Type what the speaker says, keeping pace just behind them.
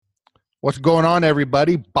What's going on,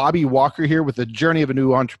 everybody? Bobby Walker here with the Journey of a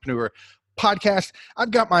New Entrepreneur podcast.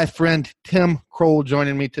 I've got my friend Tim Kroll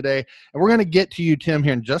joining me today, and we're going to get to you, Tim,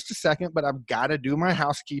 here in just a second, but I've got to do my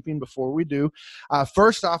housekeeping before we do.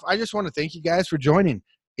 First off, I just want to thank you guys for joining.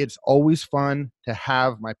 It's always fun to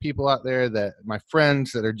have my people out there, my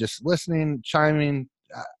friends that are just listening, chiming.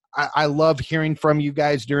 I love hearing from you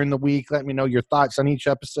guys during the week. Let me know your thoughts on each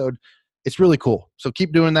episode. It's really cool. So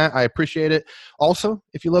keep doing that. I appreciate it. Also,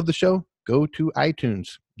 if you love the show, go to iTunes.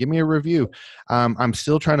 Give me a review. I'm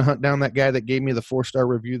still trying to hunt down that guy that gave me the 4-star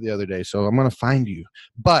review the other day, so I'm going to find you.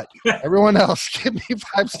 But everyone else, give me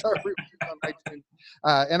 5-star reviews on iTunes.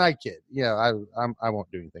 And I kid. Yeah, I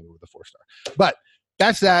won't do anything with the 4-star. But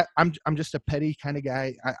that's that. I'm just a petty kind of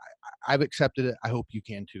guy. I've accepted it. I hope you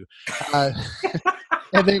can too.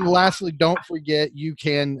 And then lastly, don't forget, you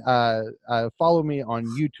can follow me on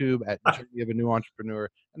YouTube at Journey of a New Entrepreneur.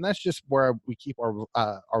 And that's just where we keep our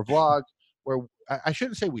vlog, where I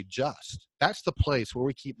shouldn't say that's the place where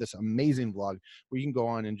we keep this amazing vlog where you can go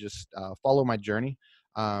on and just follow my journey.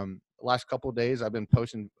 Last couple of days I've been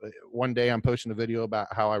posting. One day I'm posting a video about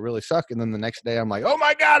how I really suck, and then the next day I'm like, oh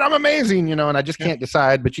my God, I'm amazing, and I just can't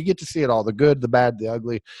decide. But you get to see it all, the good, the bad, the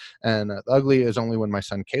ugly. And the ugly is only when my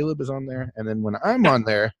son Caleb is on there. And then when I'm on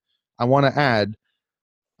there, I want to add,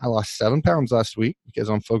 I lost 7 pounds last week because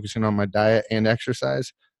I'm focusing on my diet and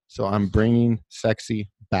exercise. So I'm bringing sexy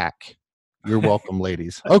back. You're welcome,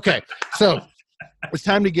 ladies. Okay, so it's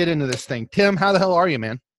time to get into this thing. Tim, how the hell are you,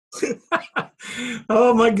 man?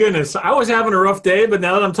 Oh my goodness. I was having a rough day, but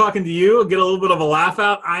now that I'm talking to you, I'll get a little bit of a laugh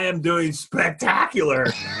out. I am doing spectacular.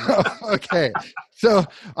 Okay. So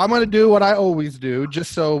I'm going to do what I always do,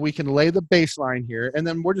 just so we can lay the baseline here. And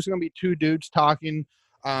then we're just going to be two dudes talking.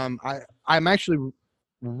 I'm actually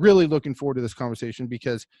really looking forward to this conversation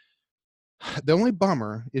because the only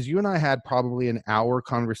bummer is you and I had probably an hour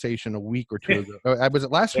conversation a week or two ago. Was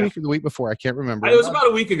it last week or the week before? I can't remember. It was about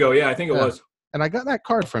a week ago. Yeah, I think it was. And I got that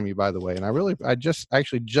card from you, by the way. And I just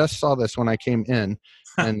saw this when I came in,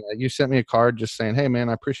 and you sent me a card just saying, hey man,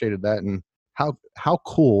 I appreciated that. And how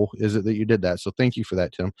cool is it that you did that? So thank you for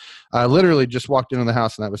that, Tim. I literally just walked into the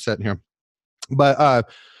house and I was sitting here. But,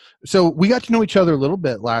 so we got to know each other a little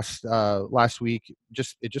bit last week.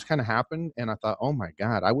 It just kind of happened. And I thought, oh my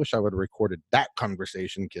God, I wish I would have recorded that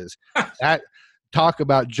conversation, because that talk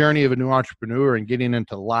about journey of a new entrepreneur and getting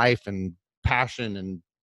into life and passion and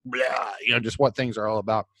blah, just what things are all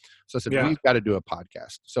about. So I said, we've got to do a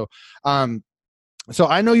podcast. So, so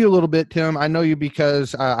I know you a little bit, Tim. I know you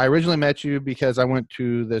because I originally met you because I went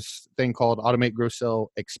to this thing called Automate, Grow,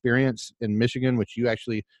 Sell Experience in Michigan, which you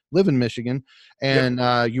actually live in Michigan. And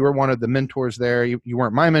you were one of the mentors there. You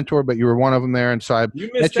weren't my mentor, but you were one of them there. And so you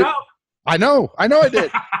missed out. I know I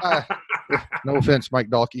did. No offense, Mike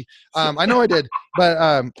Dalkey. I know I did.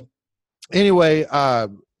 But anyway,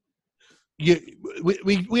 we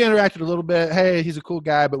interacted a little bit. Hey, he's a cool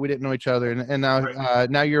guy, but we didn't know each other. And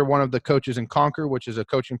now you're one of the coaches in Conquer, which is a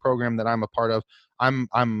coaching program that I'm a part of. I'm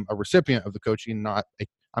a recipient of the coaching,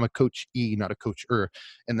 I'm a coachee, not a coacher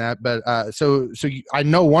in that. But so I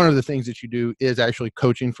know one of the things that you do is actually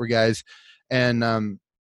coaching for guys, and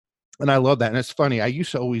I love that. And it's funny.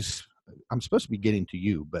 I'm supposed to be getting to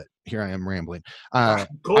you, but here I am rambling.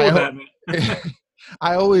 Cool with that, man.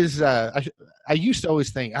 I always, I used to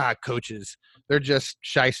always think, coaches, they're just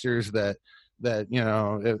shysters that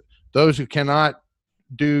those who cannot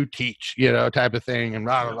teach, type of thing, and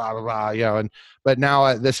blah, blah, blah, blah, but now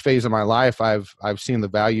at this phase of my life, I've seen the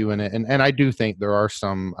value in it. And I do think there are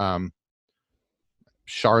some,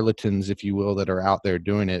 charlatans, if you will, that are out there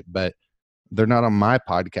doing it, but they're not on my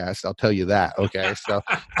podcast. I'll tell you that. Okay. So,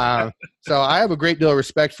 so I have a great deal of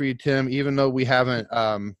respect for you, Tim, even though we haven't,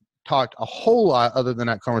 talked a whole lot other than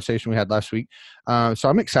that conversation we had last week. So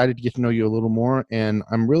I'm excited to get to know you a little more, and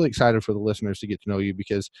I'm really excited for the listeners to get to know you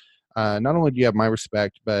because not only do you have my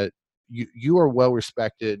respect, but you are well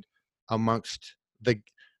respected amongst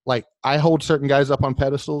I hold certain guys up on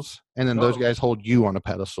pedestals, and then those guys hold you on a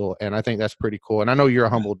pedestal. And I think that's pretty cool. And I know you're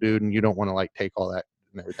a humble dude and you don't want to take all that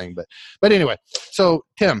and everything, but anyway, so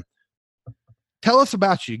Tim, tell us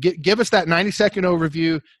about you. Give us that 90-second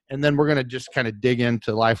overview, and then we're going to just kind of dig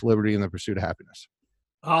into life, liberty, and the pursuit of happiness.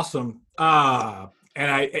 Awesome.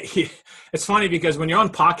 It's funny because when you're on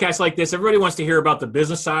podcasts like this, everybody wants to hear about the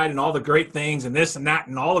business side and all the great things and this and that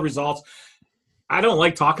and all the results. I don't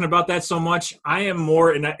like talking about that so much. I am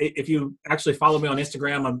more, and if you actually follow me on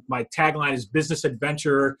Instagram, my tagline is business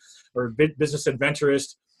adventurer or business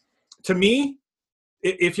adventurist. To me,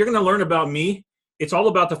 if you're going to learn about me, it's all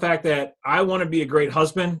about the fact that I want to be a great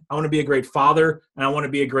husband, I want to be a great father, and I want to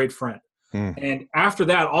be a great friend. And after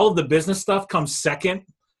that, all of the business stuff comes second.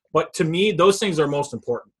 But to me, those things are most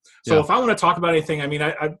important. So if I want to talk about anything, I mean,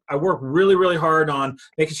 I work really, really hard on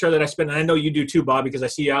making sure that I spend, and I know you do too, Bob, because I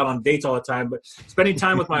see you out on dates all the time, but spending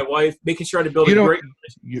time with my wife, making sure I build a great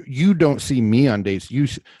relationship. You don't see me on dates.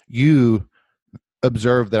 You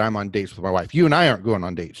observe that I'm on dates with my wife. You and I aren't going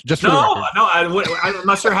on dates. Just I'm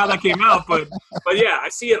not sure how that came out, but yeah, I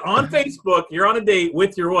see it on Facebook. You're on a date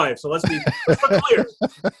with your wife, so let's be clear.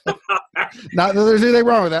 Not that there's anything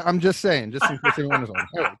wrong with that. I'm just saying, just in case anyone is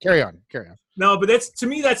on. Carry on. No, but to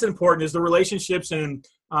me that's important, is the relationships, and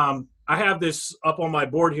I have this up on my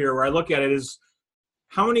board here where I look at it is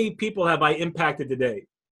how many people have I impacted today,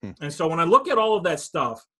 and so when I look at all of that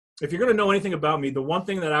stuff, if you're going to know anything about me, the one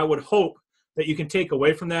thing that I would hope that you can take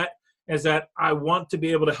away from that is that I want to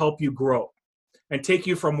be able to help you grow and take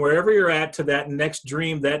you from wherever you're at to that next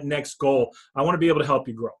dream, that next goal. I want to be able to help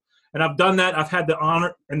you grow. And I've done that. I've had the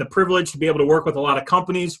honor and the privilege to be able to work with a lot of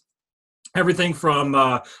companies, everything from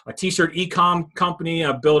a t-shirt e-com company.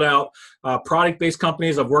 I've built out product-based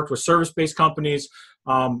companies. I've worked with service-based companies,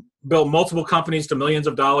 built multiple companies to millions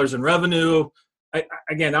of dollars in revenue.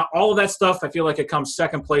 Again, all of that stuff, I feel like it comes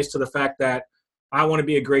second place to the fact that I want to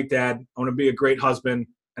be a great dad. I want to be a great husband,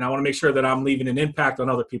 and I want to make sure that I'm leaving an impact on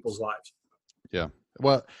other people's lives. Yeah.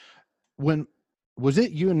 Well, was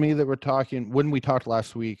it you and me that were talking when we talked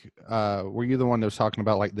last week? Were you the one that was talking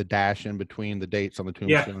about like the dash in between the dates on the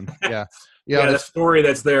tombstone? Yeah. The story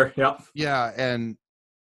that's there. Yeah. Yeah. And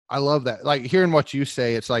I love that. Like hearing what you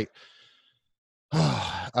say, it's like,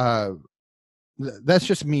 that's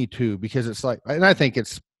just me too, because it's like, and I think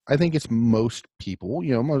it's most people,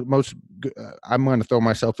 most I'm going to throw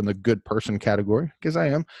myself in the good person category because I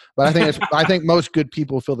am, but I think most good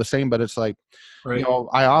people feel the same, but it's like, right.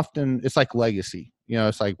 It's like legacy,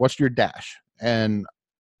 it's like, what's your dash? And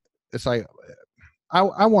it's like,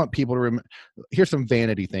 I want people to remember, here's some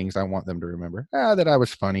vanity things I want them to remember, that I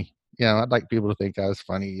was funny. I'd like people to think I was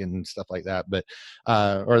funny and stuff like that, but,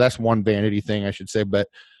 or that's one vanity thing I should say, but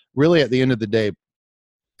really at the end of the day,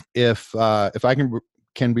 if I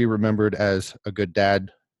can be remembered as a good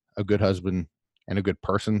dad, a good husband, and a good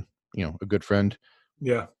person, a good friend.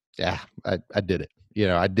 Yeah. I did it.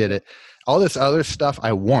 I did it. All this other stuff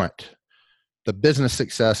I want, the business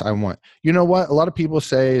success I want. You know what? A lot of people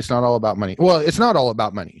say it's not all about money. Well, it's not all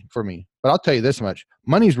about money for me, but I'll tell you this much.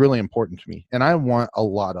 Money is really important to me, and I want a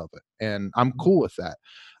lot of it, and I'm cool with that.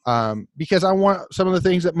 Because I want some of the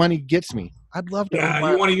things that money gets me. I'd love to.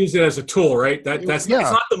 Yeah, you want to use it as a tool, right? It's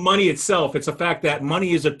not the money itself. It's the fact that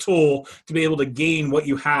money is a tool to be able to gain what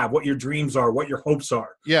you have, what your dreams are, what your hopes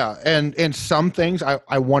are. Yeah, and some things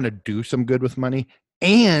I want to do some good with money,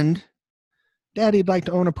 and Daddy'd like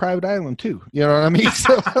to own a private island too. You know what I mean?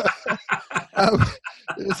 So,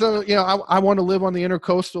 I want to live on the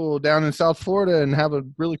intercoastal down in South Florida and have a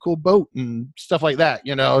really cool boat and stuff like that,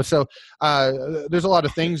 So there's a lot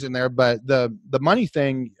of things in there, but the money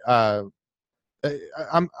thing, I'm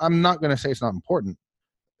not going to say it's not important,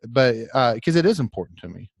 but because it is important to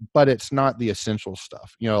me, but it's not the essential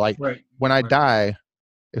stuff. Right. When I die,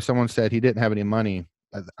 if someone said he didn't have any money,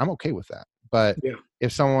 I'm okay with that. But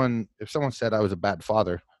if someone said I was a bad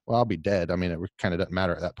father, well, I'll be dead. I mean, it kind of doesn't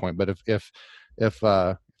matter at that point. But if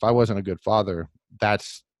I wasn't a good father,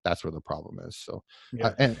 that's where the problem is. So,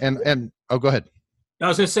 and go ahead. I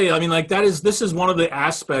was going to say, I mean, like this is one of the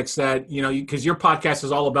aspects that, because your podcast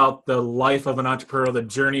is all about the life of an entrepreneur, the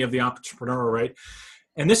journey of the entrepreneur, right?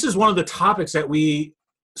 And this is one of the topics that we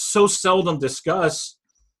so seldom discuss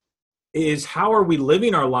is how are we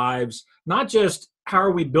living our lives? Not just how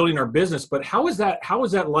are we building our business, but how is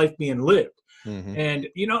that life being lived? Mm-hmm. And,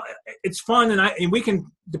 it's fun. And we can,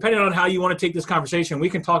 depending on how you want to take this conversation, we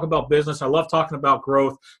can talk about business. I love talking about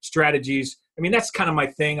growth strategies. I mean, that's kind of my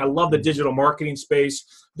thing. I love the digital marketing space.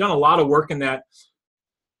 I've done a lot of work in that.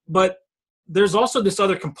 But there's also this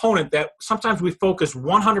other component that sometimes we focus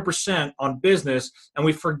 100% on business and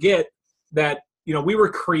we forget that, we were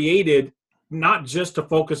created not just to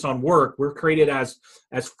focus on work. We're created as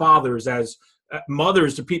fathers, as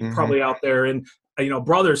mothers to people probably out there, and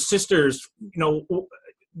brothers, sisters,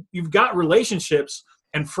 you've got relationships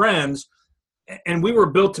and friends, and we were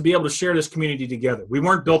built to be able to share this community together. We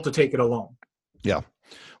weren't built to take it alone. Yeah.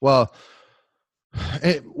 Well,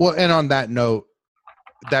 and on that note,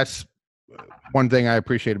 that's one thing I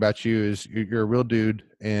appreciate about you is you're a real dude.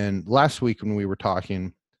 And last week when we were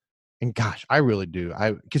talking, and gosh, I really do.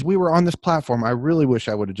 Because we were on this platform, I really wish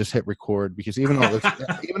I would have just hit record, because even though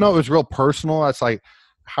it was real personal, it's like,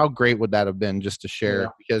 how great would that have been just to share?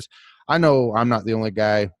 Because I know I'm not the only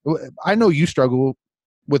guy. I know you struggle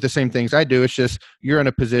with the same things I do. It's just you're in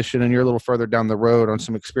a position and you're a little further down the road on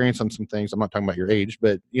some experience on some things. I'm not talking about your age,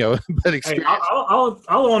 but but Hey, experience. I'll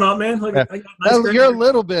own up, man. Look, Yeah. I got nice You're a grandkids.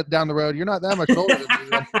 little bit down the road. You're not that much older than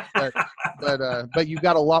me, but you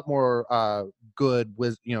got a lot more good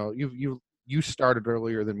with you started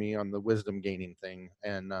earlier than me on the wisdom gaining thing,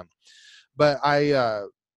 and but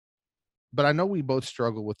I know we both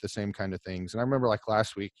struggle with the same kind of things. And I remember like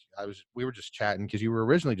last week, we were just chatting because you were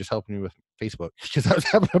originally just helping me with Facebook because I was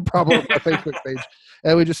having a problem with my Facebook page,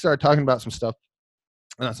 and we just started talking about some stuff.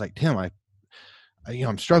 And I was like, Tim,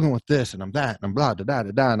 I'm struggling with this and I'm that and I'm blah da da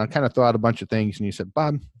da da. And I kind of throw out a bunch of things, and you said,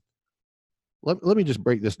 Bob, let me just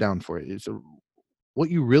break this down for you. So what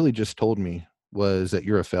you really just told me was that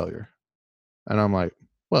you're a failure. And I'm like,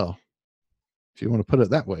 well, if you want to put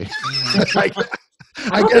it that way.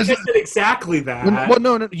 I guess I said exactly that. Well,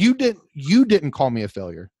 no, you didn't call me a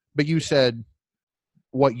failure, but you said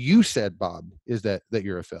what you said, Bob, is that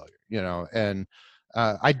you're a failure, and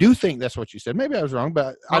I do think that's what you said. Maybe I was wrong,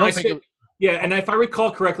 but I don't think. Yeah, and if I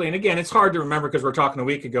recall correctly, and again, it's hard to remember because we're talking a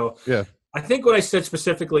week ago. Yeah. I think what I said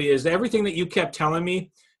specifically is everything that you kept telling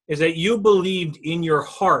me is that you believed in your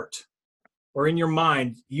heart or in your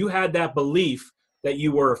mind, you had that belief that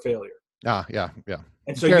you were a failure. Yeah.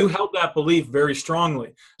 And so you held that belief very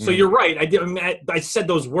strongly. So you're right. I said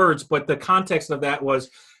those words, but the context of that was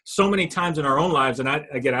so many times in our own lives. And I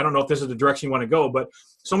don't know if this is the direction you want to go, but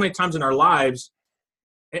so many times in our lives,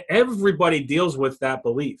 everybody deals with that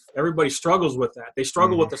belief. Everybody struggles with that. They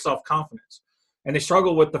struggle with the self-confidence, and they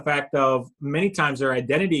struggle with the fact of many times their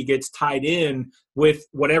identity gets tied in with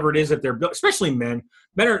whatever it is that they're built, especially men.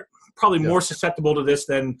 Men are probably more susceptible to this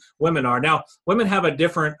than women are. Now, women have a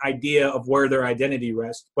different idea of where their identity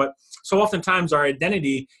rests, but so oftentimes our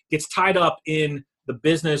identity gets tied up in the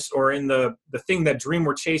business or in the thing, that dream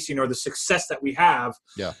we're chasing or the success that we have.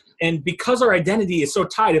 Yeah. And because our identity is so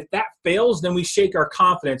tied, if that fails, then we shake our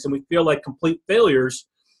confidence and we feel like complete failures,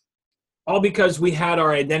 all because we had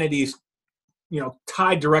our identities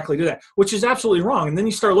tied directly to that, which is absolutely wrong. And then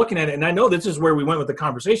you start looking at it, and I know this is where we went with the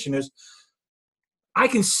conversation is, I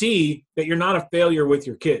can see that you're not a failure with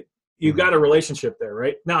your kid. You've got a relationship there,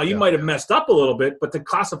 right? Now, you might have messed up a little bit, but to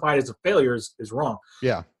classify it as a failure is wrong.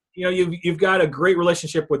 Yeah. You've got a great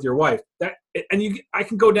relationship with your wife. I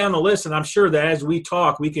can go down the list, and I'm sure that as we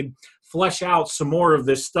talk, we could flesh out some more of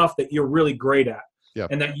this stuff that you're really great at,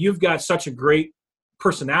 and that you've got such a great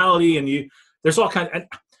personality, and there's all kinds.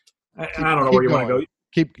 I don't know where you want to go.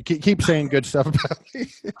 Keep saying good stuff about me.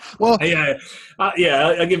 Well,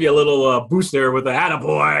 I'll give you a little boost there with the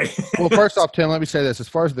attaboy. Well, first off, Tim, let me say this: as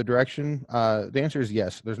far as the direction, the answer is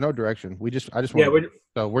yes. There's no direction. I just want.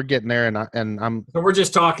 So we're getting there, and I'm. So we're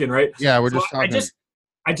just talking, right? Yeah, we're just talking.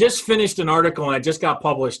 I just finished an article, and I just got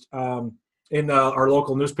published in our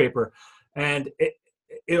local newspaper, and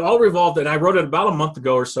it all revolved. And I wrote it about a month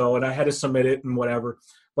ago or so, and I had to submit it and whatever.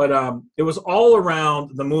 But it was all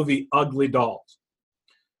around the movie Ugly Dolls.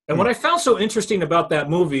 And what I found so interesting about that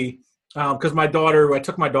movie, because I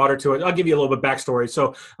took my daughter to it. I'll give you a little bit backstory.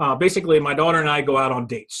 So basically, my daughter and I go out on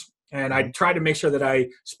dates. And I try to make sure that I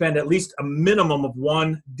spend at least a minimum of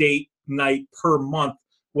one date night per month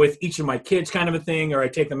with each of my kids, kind of a thing, or I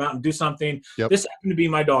take them out and do something. Yep. This happened to be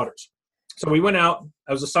my daughter's. So we went out.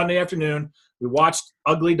 It was a Sunday afternoon. We watched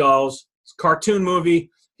Ugly Dolls. It's a cartoon movie. If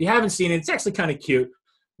you haven't seen it, it's actually kind of cute.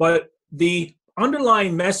 But the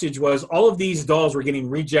underlying message was all of these dolls were getting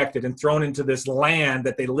rejected and thrown into this land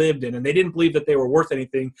that they lived in, and they didn't believe that they were worth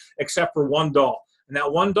anything except for one doll. And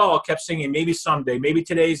that one doll kept singing, maybe someday, maybe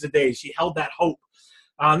today's the day. She held that hope.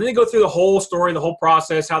 Then they go through the whole story, the whole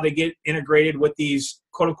process, how they get integrated with these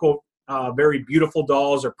quote-unquote very beautiful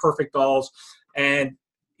dolls or perfect dolls. And,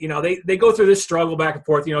 they go through this struggle back and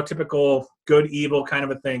forth, typical good, evil kind of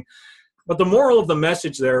a thing. But the moral of the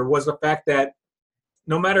message there was the fact that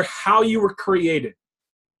no matter how you were created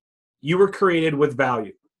with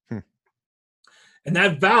value. And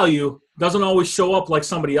that value doesn't always show up like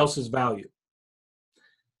somebody else's value.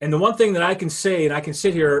 And the one thing that I can say, and I can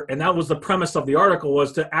sit here, and that was the premise of the article,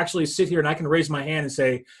 was to actually sit here and I can raise my hand and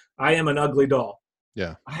say, I am an ugly doll.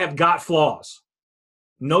 Yeah. I have got flaws.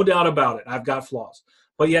 No doubt about it. I've got flaws.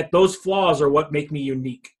 But yet those flaws are what make me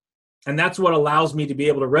unique. And that's what allows me to be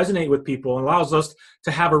able to resonate with people and allows us to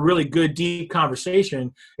have a really good, deep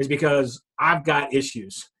conversation, is because I've got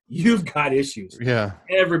issues. You've got issues. Yeah.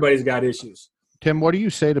 Everybody's got issues. Tim, what do you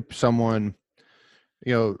say to someone,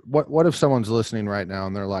 what if someone's listening right now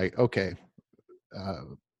and they're like, okay,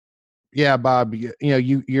 yeah, Bob,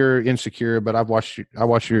 you're insecure, but I watched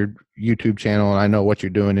your YouTube channel and I know what you're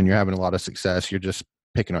doing and you're having a lot of success. You're just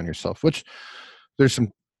picking on yourself, which there's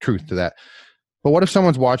some truth to that. But what if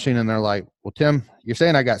someone's watching and they're like, well, Tim, you're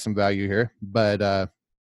saying I got some value here, but I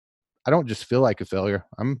don't just feel like a failure.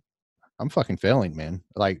 I'm fucking failing, man.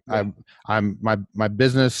 Like Yeah. I'm my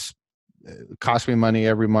business costs me money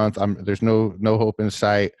every month. There's no hope in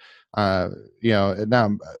sight. Now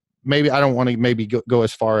maybe I don't want to maybe go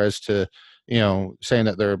as far as to, saying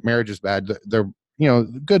that their marriage is bad. They're,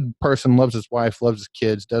 good person, loves his wife, loves his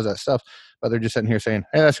kids, does that stuff, but they're just sitting here saying,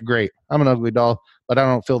 hey, that's great. I'm an ugly doll, but I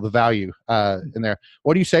don't feel the value in there.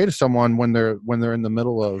 What do you say to someone when they're in the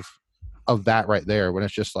middle of that right there, when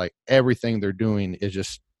it's just like everything they're doing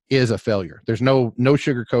is a failure? There's no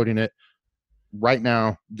sugarcoating it. Right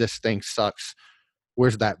now, this thing sucks.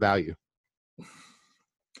 Where's that value?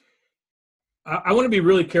 I want to be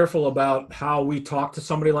really careful about how we talk to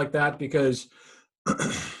somebody like that, because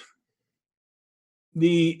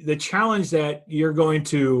the challenge that you're going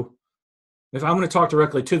to, if I'm going to talk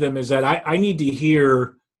directly to them, is that I need to hear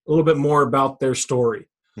a little bit more about their story,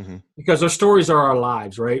 because their stories are our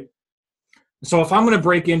lives, right? So if I'm going to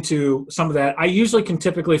break into some of that, I usually can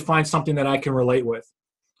typically find something that I can relate with.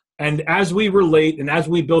 And as we relate and as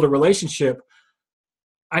we build a relationship,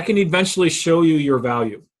 I can eventually show you your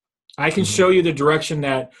value. I can show you the direction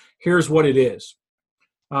that here's what it is.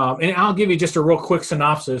 And I'll give you just a real quick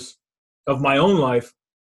synopsis of my own life.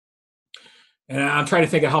 And I'm trying to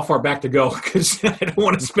think of how far back to go, because I don't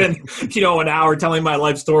want to spend, an hour telling my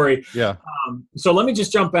life story. Yeah. So let me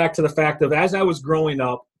just jump back to the fact of, as I was growing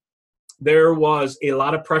up, there was a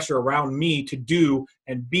lot of pressure around me to do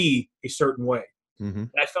and be a certain way.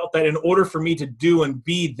 And I felt that in order for me to do and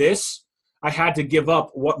be this, I had to give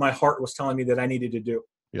up what my heart was telling me that I needed to do.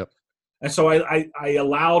 Yep. And so I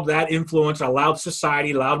allowed that influence, I allowed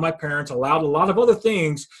society, allowed my parents, allowed a lot of other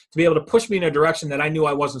things to be able to push me in a direction that I knew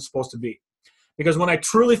I wasn't supposed to be. Because when I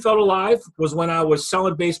truly felt alive was when I was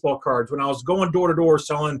selling baseball cards, when I was going door to door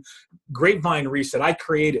selling grapevine wreaths that I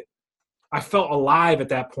created. I felt alive at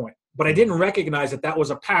that point. But I didn't recognize that that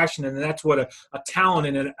was a passion, and that's what a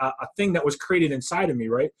talent and a thing that was created inside of me,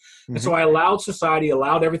 right? And so I allowed society,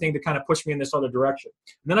 allowed everything to kind of push me in this other direction.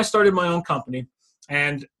 And then I started my own company,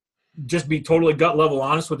 and just be totally gut level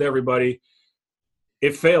honest with everybody,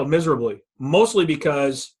 it failed miserably, mostly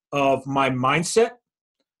because of my mindset,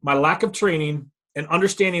 my lack of training, and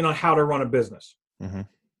understanding on how to run a business.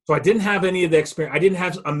 So I didn't have any of the experience. I didn't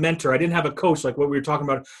have a mentor. I didn't have a coach like what we were talking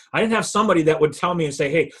about. I didn't have somebody that would tell me and say,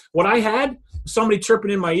 hey, what I had, somebody chirping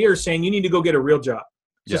in my ear saying, you need to go get a real job.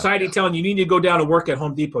 Society telling you need to go down and work at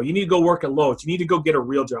Home Depot. You need to go work at Lowe's. You need to go get a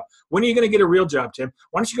real job. When are you going to get a real job, Tim?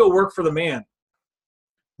 Why don't you go work for the man?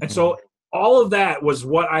 And so all of that was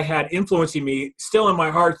what I had influencing me, still in my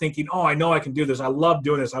heart, thinking, oh, I know I can do this. I love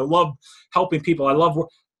doing this. I love helping people. I love work.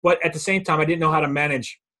 But at the same time, I didn't know how to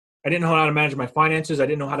manage. I didn't know how to manage my finances. I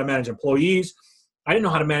didn't know how to manage employees. I didn't know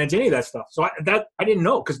how to manage any of that stuff. So I didn't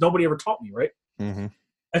know, because nobody ever taught me, right? And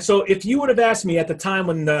so if you would have asked me at the time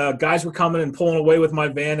when the guys were coming and pulling away with my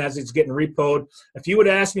van as it's getting repoed, if you would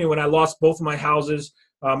have asked me when I lost both of my houses,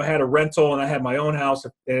 I had a rental and I had my own house,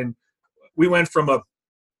 and we went from a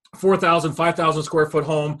 4,000, 5,000 square foot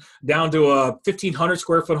home down to a 1,500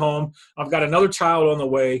 square foot home. I've got another child on the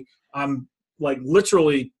way. I'm like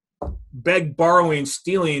literally borrowing,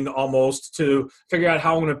 stealing almost to figure out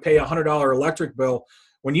how I'm going to pay $100 electric bill.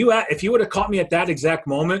 If you would have caught me at that exact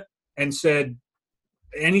moment and said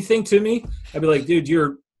anything to me, I'd be like, dude,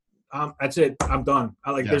 that's it. I'm done.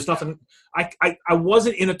 There's nothing. I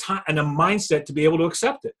wasn't in a mindset to be able to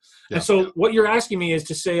accept it. Yeah. And so what you're asking me is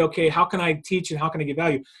to say, okay, how can I teach and how can I give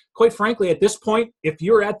value? Quite frankly, at this point, if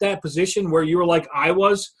you're at that position where you're like I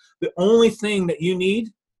was, the only thing that you need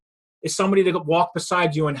is somebody to walk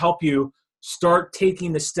beside you and help you start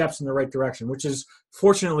taking the steps in the right direction, which is,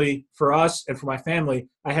 fortunately for us and for my family,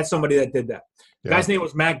 I had somebody that did that. The guy's name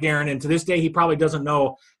was Matt Guerin, and to this day, he probably doesn't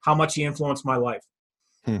know how much he influenced my life.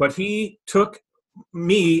 But he took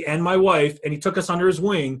me and my wife, and he took us under his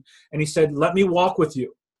wing, and he said, let me walk with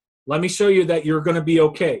you. Let me show you that you're going to be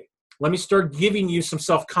okay. Let me start giving you some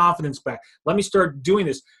self-confidence back. Let me start doing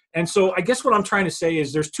this. And so I guess what I'm trying to say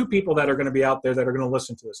is there's two people that are going to be out there that are going to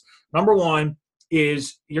listen to this. Number one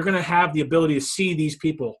is you're going to have the ability to see these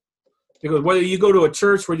people. Because whether you go to a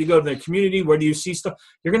church, whether you go to the community, whether you see stuff,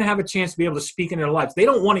 you're going to have a chance to be able to speak in their lives. They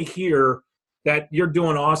don't want to hear that you're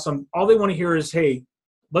doing awesome. All they want to hear is, hey,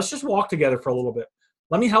 let's just walk together for a little bit.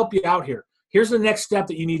 Let me help you out here. Here's the next step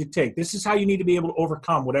that you need to take. This is how you need to be able to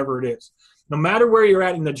overcome whatever it is. No matter where you're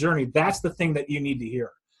at in the journey, that's the thing that you need to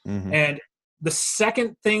hear. And the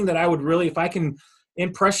second thing that I would really, if I can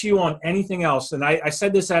impress you on anything else, and I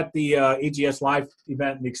said this at the AGS Live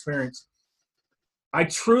event and the experience, I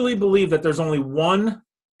truly believe that there's only one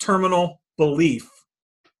terminal belief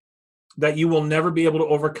that you will never be able to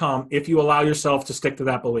overcome if you allow yourself to stick to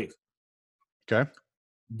that belief. Okay.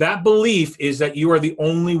 That belief is that you are the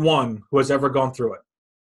only one who has ever gone through it.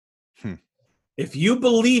 If you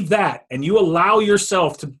believe that and you allow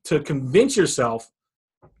yourself to convince yourself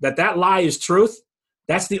that that lie is truth,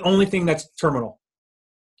 that's the only thing that's terminal.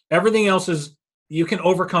 Everything else is, you can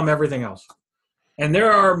overcome everything else. And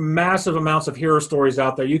there are massive amounts of hero stories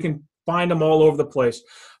out there. You can find them all over the place.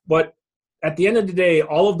 But at the end of the day,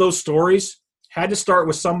 all of those stories had to start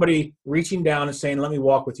with somebody reaching down and saying, let me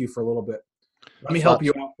walk with you for a little bit. Let me help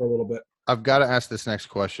you out for a little bit. I've got to ask this next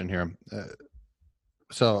question here.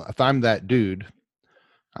 So if I'm that dude,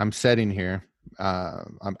 I'm sitting here,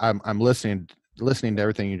 I'm listening to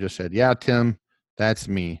everything you just said. Yeah, Tim, that's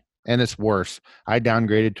me. And it's worse. I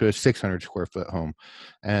downgraded to a 600 square foot home,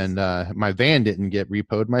 and my van didn't get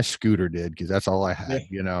repoed. My scooter did, because that's all I had,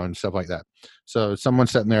 and stuff like that. So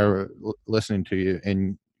someone's sitting there listening to you,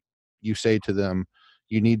 and you say to them,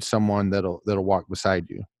 you need someone that'll walk beside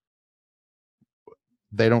you.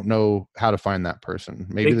 They don't know how to find that person.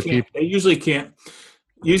 Maybe they usually can't.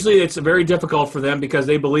 Usually it's very difficult for them because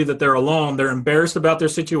they believe that they're alone. They're embarrassed about their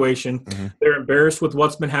situation. Mm-hmm. They're embarrassed with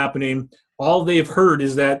what's been happening. All they've heard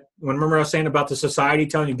is that, remember I was saying about the society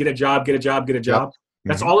telling you, get a job, get a job, get a job. Yep.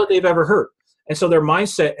 That's all that they've ever heard. And so their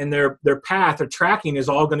mindset and their path, their tracking is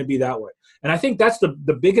all going to be that way. And I think that's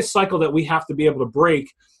the biggest cycle that we have to be able to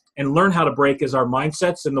break and learn how to break, is our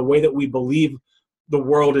mindsets and the way that we believe the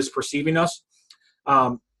world is perceiving us.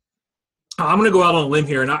 I'm going to go out on a limb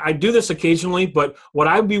here, and I do this occasionally, but what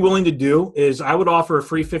I would be willing to do is I would offer a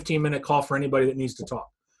free 15-minute call for anybody that needs to talk.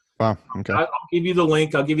 Wow. Okay. I'll give you the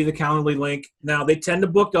link. I'll give you the Calendly link. Now, they tend to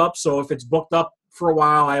book up, so if it's booked up for a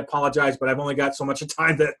while, I apologize, but I've only got so much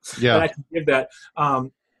time that I can give that.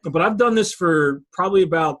 But I've done this for probably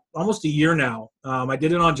about almost a year now. I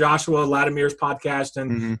did it on Joshua Latimer's podcast,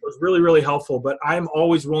 and it was really, really helpful. But I am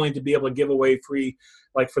always willing to be able to give away free,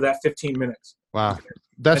 like, for that 15 minutes. Wow.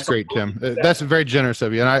 That's great, Tim. That's very generous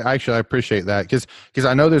of you. And I appreciate that, because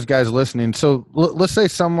I know there's guys listening. So let's say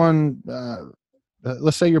someone,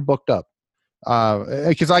 let's say you're booked up.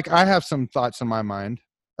 Because I have some thoughts in my mind.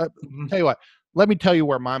 Tell you what, let me tell you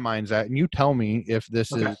where my mind's at, and you tell me if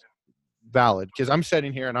this is valid. Because I'm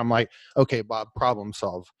sitting here and I'm like, okay, Bob, problem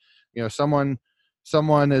solve. Someone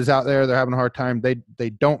is out there, they're having a hard time. They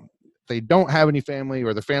don't have any family,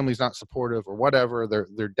 or their family's not supportive, or whatever.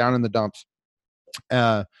 They're down in the dumps.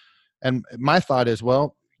 And my thought is,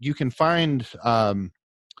 well, you can find,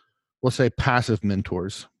 we'll say, passive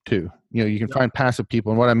mentors too. You can find passive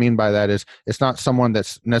people. And what I mean by that is, it's not someone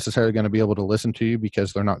that's necessarily going to be able to listen to you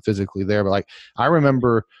because they're not physically there. But like, I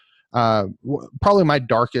remember, probably my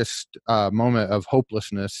darkest, moment of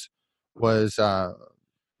hopelessness was,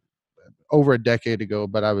 over a decade ago,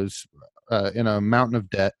 but I was, in a mountain of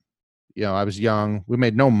debt. I was young. We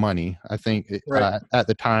made no money. I think at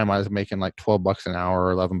the time I was making like $12 an hour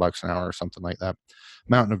or $11 an hour or something like that.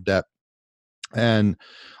 Mountain of debt. And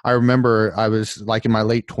I remember I was like in my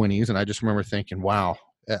late 20s, and I just remember thinking, wow,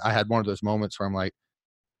 I had one of those moments where I'm like,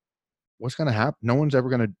 what's going to happen? No one's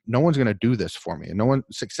going to do this for me.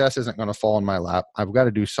 Success isn't going to fall in my lap. I've got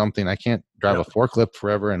to do something. I can't drive a forklift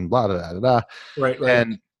forever and blah, blah, blah, blah.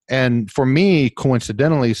 Right. And for me,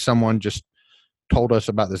 coincidentally, someone just told us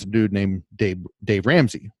about this dude named Dave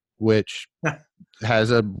Ramsey, which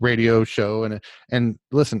has a radio show. And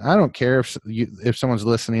listen, I don't care if someone's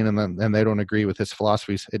listening and they don't agree with his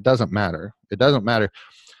philosophies. It doesn't matter. It doesn't matter.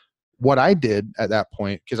 What I did at that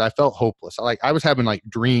point, because I felt hopeless. I was having like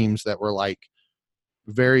dreams that were like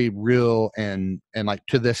very real, and like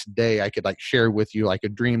to this day I could like share with you like a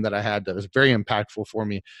dream that I had that was very impactful for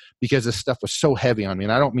me, because this stuff was so heavy on me.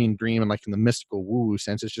 And I don't mean dream in like in the mystical woo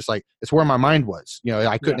sense. It's just like, it's where my mind was.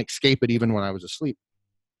 I couldn't escape it even when I was asleep.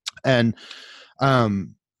 And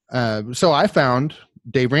so I found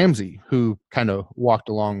Dave Ramsey, who kind of walked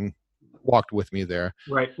walked with me there.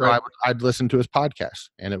 Right. I'd listen to his podcast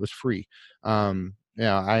and it was free. I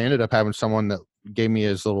ended up having someone that gave me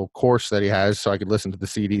his little course that he has so I could listen to the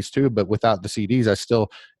CDs too. But without the CDs, I still,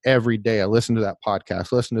 every day I listen to that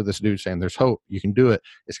podcast, listen to this dude saying there's hope. You can do it.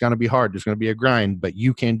 It's going to be hard. There's going to be a grind, but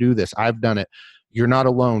you can do this. I've done it. You're not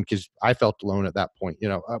alone, because I felt alone at that point.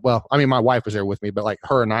 Well, I mean, my wife was there with me, but like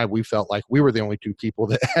her and I, we felt like we were the only two people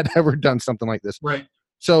that had ever done something like this. Right.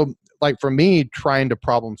 So like for me, trying to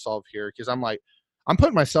problem solve here, because I'm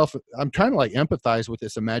trying to like empathize with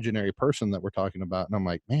this imaginary person that we're talking about. And I'm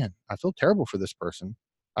like, man, I feel terrible for this person.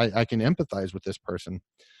 I can empathize with this person.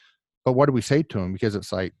 But what do we say to him? Because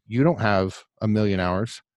it's like, you don't have a million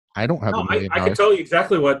hours. I don't have a million hours. I can tell you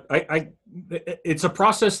exactly what it's a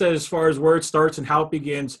process that, as far as where it starts and how it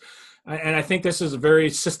begins, And I think this is very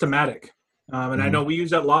systematic. And I know we use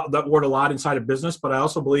that word a lot inside of business, but I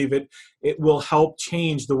also believe it will help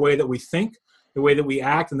change the way that we think, the way that we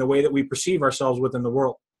act, and the way that we perceive ourselves within the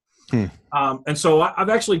world. And so I've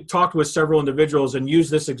actually talked with several individuals and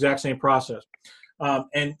used this exact same process.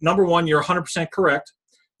 And number one, you're 100% correct.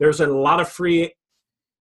 There's a lot of free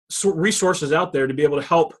resources out there to be able to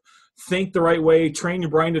help think the right way, train your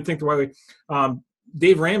brain to think the right way.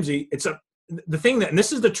 Dave Ramsey, the thing that, and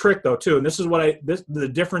this is the trick though too, and this is what the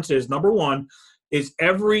difference is. Number one is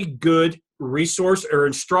every good resource or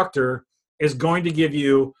instructor is going to give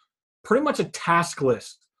you pretty much a task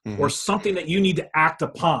list or something that you need to act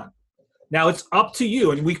upon. Now it's up to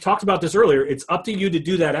you, and we talked about this earlier. It's up to you to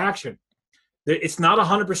do that action. It's not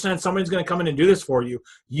 100% somebody's going to come in and do this for you.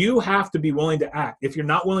 You have to be willing to act. If you're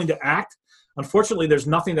not willing to act, unfortunately, there's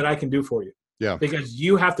nothing that I can do for you. Yeah. Because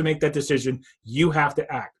you have to make that decision. You have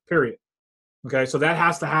to act, period. Okay, so that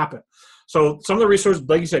has to happen. So some of the resources,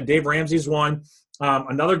 like you said, Dave Ramsey's one.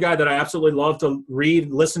 Another guy that I absolutely love to read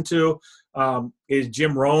and listen to is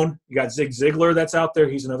Jim Rohn. You got Zig Ziglar that's out there.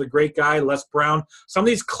 He's another great guy. Les Brown. Some of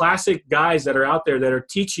these classic guys that are out there that are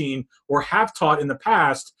teaching or have taught in the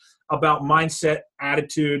past about mindset,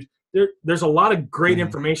 attitude. There's a lot of great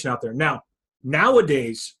information out there. Now,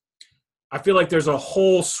 nowadays, I feel like there's a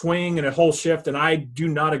whole swing and a whole shift, and I do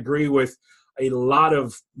not agree with a lot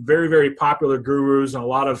of very, very popular gurus and a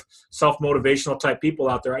lot of self-motivational type people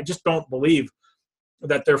out there. I just don't believe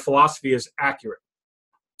that their philosophy is accurate,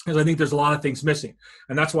 because I think there's a lot of things missing.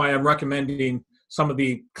 And that's why I'm recommending some of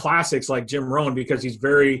the classics like Jim Rohn, because he's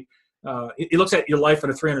very he looks at your life in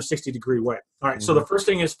a 360-degree way. All right, so the first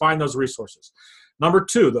thing is find those resources. Number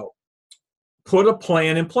two, though, put a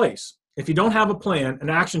plan in place. If you don't have a plan, an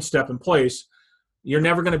action step in place, you're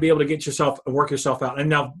never going to be able to get yourself and work yourself out. And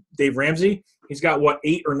now Dave Ramsey, he's got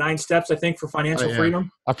 8 or 9 steps, I think, for financial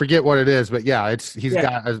freedom. I forget what it is, but yeah, he's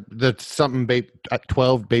got the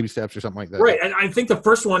 12 baby steps or something like that. Right, and I think the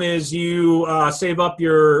first one is you save up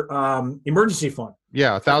your emergency fund.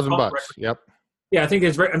 Yeah, $1,000. Right. Yep. Yeah, I think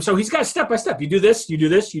it's very. And so he's got step by step. You do this, you do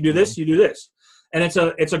this, you do this, you do this, and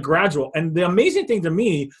it's a gradual. And the amazing thing to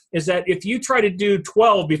me is that if you try to do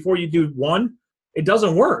 12 before you do 1, it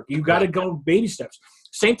doesn't work. You've got to go baby steps.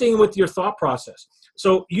 Same thing with your thought process.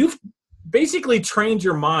 So you've basically trained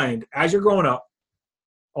your mind as you're growing up.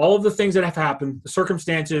 All of the things that have happened, the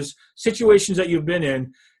circumstances, situations that you've been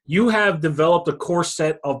in, you have developed a core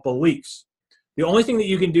set of beliefs. The only thing that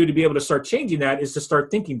you can do to be able to start changing that is to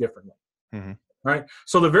start thinking differently. Right?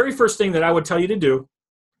 So the very first thing that I would tell you to do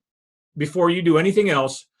before you do anything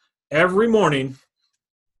else, every morning,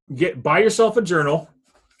 buy yourself a journal,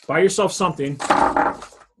 buy yourself something.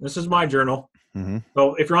 This is my journal.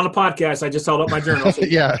 So if you're on the podcast, I just held up my journal. So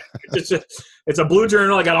yeah. It's a blue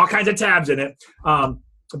journal. I got all kinds of tabs in it.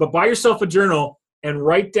 But buy yourself a journal and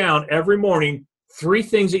write down every morning 3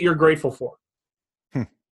 things that you're grateful for.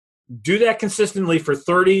 Do that consistently for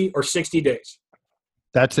 30 or 60 days.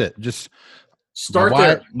 That's it. Just start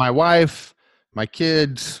there. My wife, my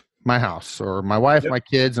kids, my house, or my wife, my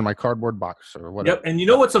kids, and my cardboard box, or whatever. Yep. And you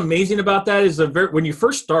know what's amazing about that is when you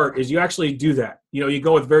first start is you actually do that. You know, you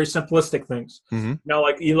go with very simplistic things. You know,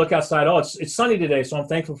 like you look outside, it's sunny today, so I'm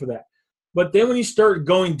thankful for that. But then when you start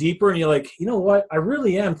going deeper and you're like, you know what, I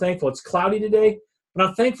really am thankful. It's cloudy today, but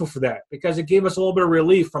I'm thankful for that because it gave us a little bit of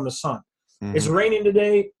relief from the sun. It's raining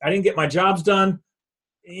today. I didn't get my jobs done.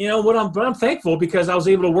 You know what? I'm thankful because I was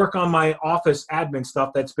able to work on my office admin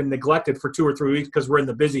stuff that's been neglected for 2 or 3 weeks because we're in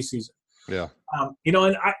the busy season. Yeah. You know,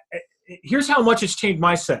 and here's how much it's changed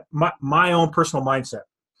my own personal mindset.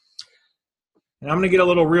 And I'm going to get a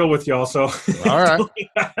little real with y'all. So, all right,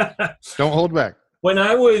 don't hold back. When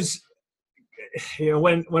I was, you know,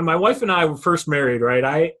 when my wife and I were first married,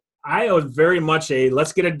 right? I was very much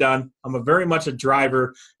let's get it done. I'm very much a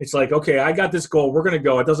driver. It's like, okay, I got this goal. We're going to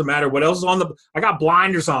go. It doesn't matter what else is I got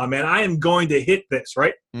blinders on, man. I am going to hit this,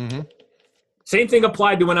 right? Same thing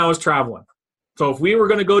applied to when I was traveling. So if we were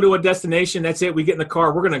going to go to a destination, that's it. We get in the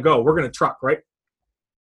car. We're going to go. We're going to truck, right?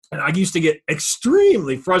 And I used to get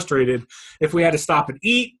extremely frustrated if we had to stop and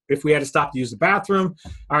eat, if we had to stop to use the bathroom.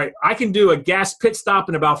 All right, I can do a gas pit stop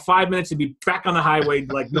in about 5 minutes and be back on the highway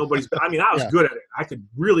like nobody's – I mean, I was good at it. I could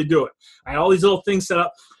really do it. I had all these little things set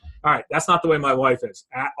up. All right, that's not the way my wife is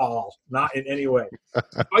at all, not in any way. So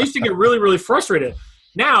I used to get really, really frustrated.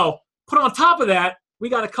 Now, put on top of that, we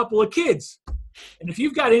got a couple of kids. And if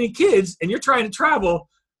you've got any kids and you're trying to travel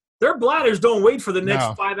 – their bladders don't wait for the next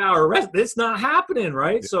 5-hour rest. It's not happening,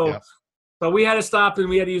 right? So we had to stop and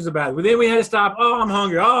we had to use the bathroom. Then we had to stop. Oh, I'm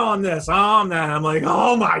hungry. Oh, I'm this. Oh, I'm that. I'm like,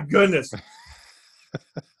 oh, my goodness.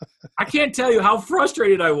 I can't tell you how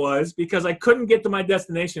frustrated I was because I couldn't get to my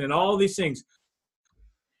destination and all these things.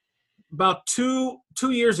 About 3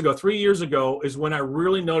 years ago is when I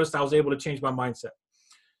really noticed I was able to change my mindset.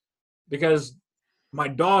 Because my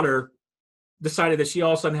daughter decided that she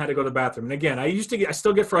all of a sudden had to go to the bathroom. And again, I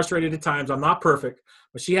still get frustrated at times. I'm not perfect,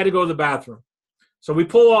 but she had to go to the bathroom. So we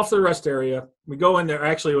pull off the rest area. We go in there.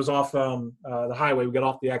 Actually, it was off the highway. We got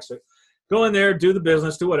off the exit. Go in there, do the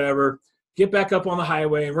business, do whatever. Get back up on the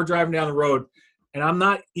highway, and we're driving down the road. And I'm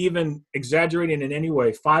not even exaggerating in any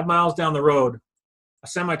way. 5 miles down the road, a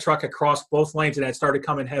semi-truck had crossed both lanes and had started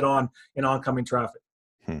coming head-on in oncoming traffic.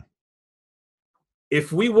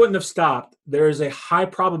 If we wouldn't have stopped, there is a high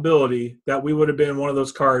probability that we would have been one of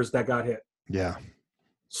those cars that got hit. Yeah.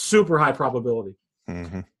 Super high probability.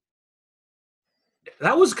 Mm-hmm.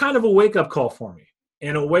 That was kind of a wake-up call for me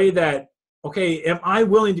in a way that, okay, am I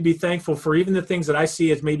willing to be thankful for even the things that I see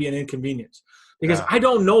as maybe an inconvenience? Because I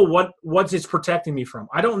don't know what it's protecting me from.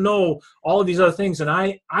 I don't know all of these other things.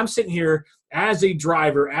 And I'm sitting here as a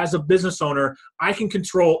driver, as a business owner. I can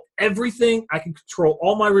control everything. I can control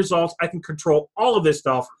all my results. I can control all of this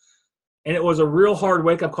stuff. And it was a real hard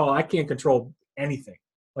wake-up call. I can't control anything.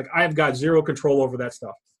 Like, I have got zero control over that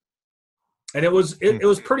stuff. And it was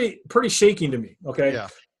pretty shaking to me, okay? Yeah.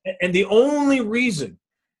 And the only reason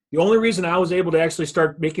I was able to actually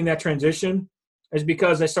start making that transition is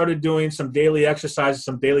because I started doing some daily exercises,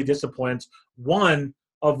 some daily disciplines, one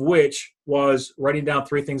of which was writing down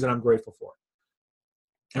 3 things that I'm grateful for.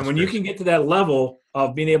 And when you can get to that level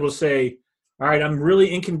of being able to say, all right, I'm really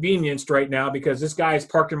inconvenienced right now because this guy is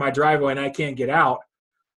parked in my driveway and I can't get out.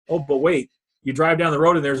 Oh, but wait, you drive down the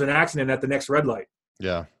road and there's an accident at the next red light.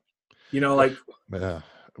 Yeah. You know, like. Yeah.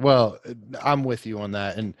 Well, I'm with you on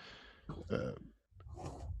that. And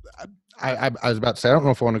I was about to say, I don't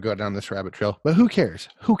know if I want to go down this rabbit trail, but who cares?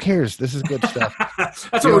 Who cares? This is good stuff. That's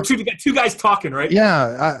what we're two guys talking, right?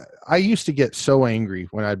 Yeah. I used to get so angry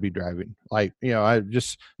when I'd be driving. Like, now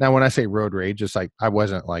when I say road rage, it's like I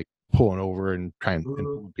wasn't like pulling over and trying to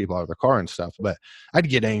move people out of their car and stuff, but I'd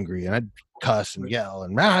get angry and I'd cuss and yell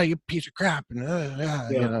and, you piece of crap.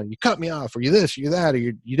 And, you cut me off, or you this, or you that, or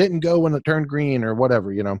you didn't go when it turned green or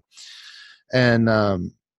whatever, And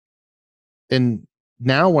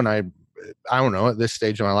now when I don't know, at this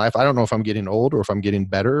stage of my life, I don't know if I'm getting old or if I'm getting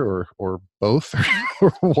better or both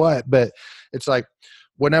or what, but it's like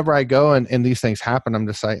whenever I go and these things happen, I'm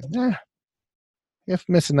just like, if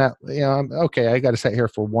missing that, I'm okay. I got to sit here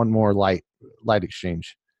for one more light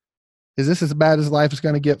exchange. Is this as bad as life is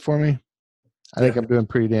going to get for me? I think I'm doing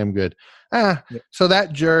pretty damn good. So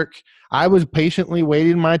that jerk, I was patiently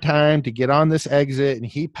waiting my time to get on this exit, and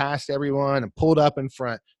he passed everyone and pulled up in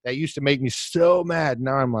front. That used to make me so mad.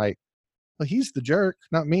 Now I'm like, well, he's the jerk,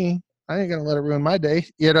 not me. I ain't going to let it ruin my day.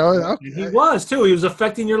 Okay. He was too. He was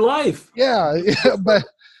affecting your life. Yeah. But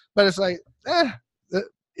it's like,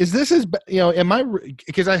 is this as, am I,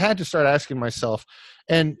 because I had to start asking myself,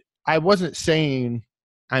 and I wasn't saying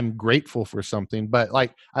I'm grateful for something, but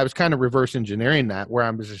like I was kind of reverse engineering that, where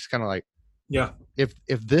I'm just kind of like, yeah, if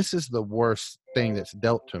this is the worst thing that's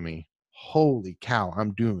dealt to me, holy cow,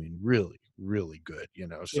 I'm doing really, really good,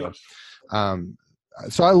 So,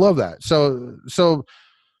 so I love that. So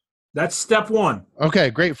that's step 1. Okay.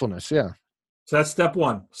 Gratefulness. Yeah. So that's step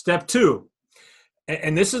 1. Step 2.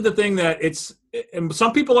 And this is the thing that and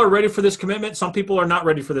some people are ready for this commitment. Some people are not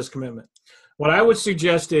ready for this commitment. What I would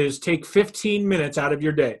suggest is take 15 minutes out of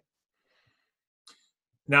your day.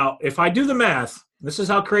 Now, if I do the math, this is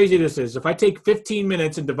how crazy this is. If I take 15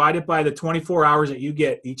 minutes and divide it by the 24 hours that you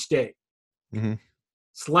get each day,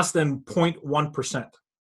 it's less than 0.1%.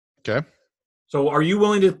 Okay. So are you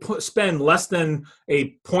willing to spend less than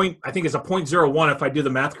I think it's a 0.01 if I do the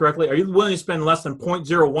math correctly. Are you willing to spend less than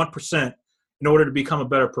 0.01% in order to become a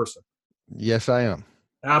better person? Yes, I am.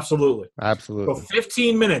 Absolutely. Absolutely. So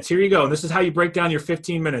 15 minutes. Here you go. And this is how you break down your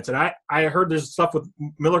 15 minutes. And I heard there's stuff with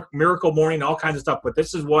Miracle Morning, all kinds of stuff, but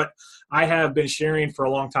this is what I have been sharing for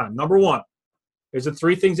a long time. Number 1 is the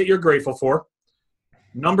 3 things that you're grateful for.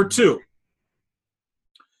 Number 2,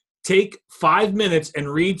 take 5 minutes and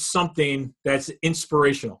read something that's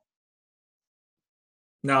inspirational.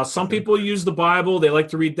 Now, some people use the Bible. They like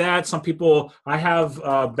to read that. Some people, I have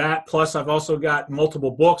that. Plus, I've also got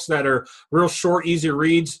multiple books that are real short, easy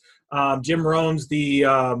reads. Jim Rohn's what's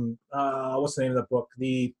the name of that book?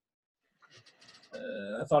 I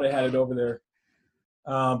thought I had it over there.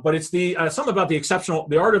 But it's something about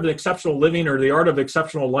the art of exceptional living, or the art of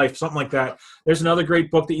exceptional life, something like that. There's another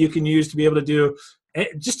great book that you can use to be able to do.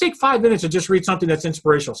 Just take 5 minutes and just read something that's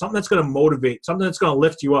inspirational, something that's going to motivate, something that's going to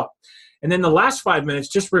lift you up. And then the last 5 minutes,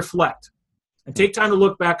 just reflect and take time to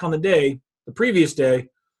look back on the previous day,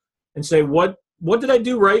 and say, what did I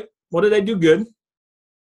do right? What did I do good?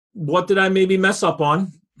 What did I maybe mess up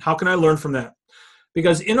on? How can I learn from that?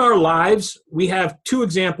 Because in our lives, we have two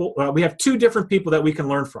different people that we can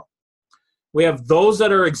learn from. We have those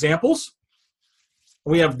that are examples,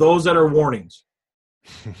 and we have those that are warnings.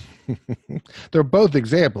 They're both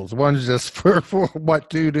examples. One's just for what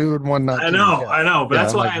to do and one not to. I know. But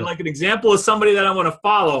that's why I like an example of somebody that I want to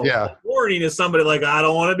follow. Yeah. A warning is somebody like, I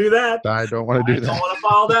don't want to do that. I don't want to do that. I don't want to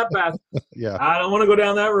follow that path. Yeah. I don't want to go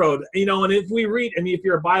down that road. And if we read, if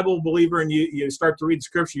you're a Bible believer and you start to read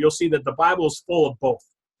Scripture, you'll see that the Bible is full of both.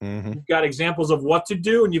 Mm-hmm. You've got examples of what to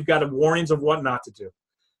do, and you've got warnings of what not to do.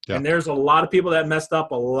 Yeah. And there's a lot of people that messed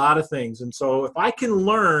up a lot of things. And so if I can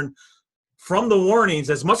learn from the warnings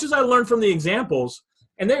as much as I learned from the examples,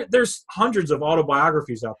 and there's hundreds of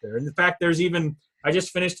autobiographies out there. And in fact, I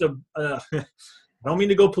just finished I don't mean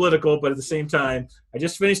to go political, but at the same time, I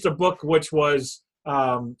just finished a book which was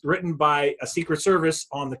written by a Secret Service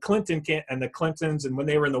on the Clintons and when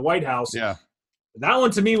they were in the White House. Yeah. That one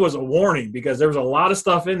to me was a warning because there was a lot of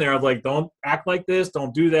stuff in there of like, don't act like this,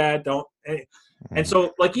 don't do that, don't. And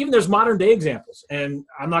so like even there's modern day examples, and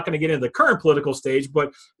I'm not going to get into the current political stage,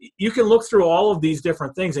 but you can look through all of these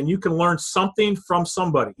different things and you can learn something from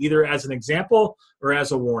somebody, either as an example or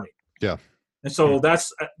as a warning. Yeah. And so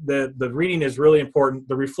that's the reading is really important.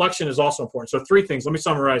 The reflection is also important. So 3 things, let me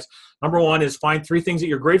summarize. Number 1 is find 3 things that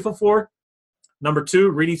you're grateful for. Number 2,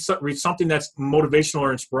 read something that's motivational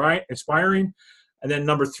or inspiring. And then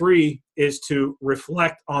number 3 is to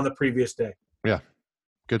reflect on the previous day. Yeah.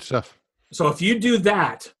 Good stuff. So if you do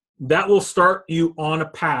that, that will start you on a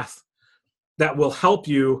path that will help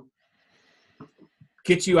you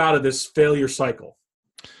get you out of this failure cycle.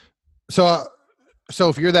 So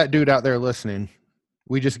if you're that dude out there listening,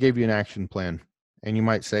 we just gave you an action plan, and you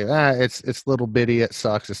might say, it's little bitty, it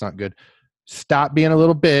sucks, it's not good. Stop being a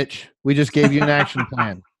little bitch. We just gave you an action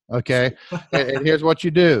plan. Okay. And here's what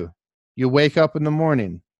you do. You wake up in the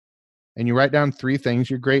morning and you write down 3 things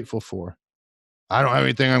you're grateful for. I don't have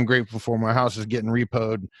anything I'm grateful for. My house is getting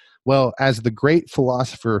repoed. Well, as the great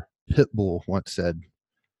philosopher Pitbull once said,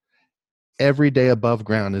 every day above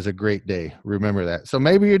ground is a great day. Remember that. So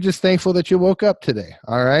maybe you're just thankful that you woke up today.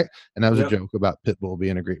 All right. And that was a joke about Pitbull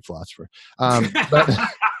being a great philosopher.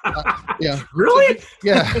 Yeah. Really?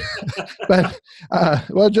 Yeah. But,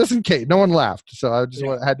 well, just in case no one laughed. So I just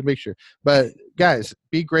had to make sure, but guys,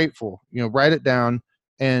 be grateful, write it down,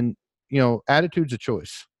 and, attitude's a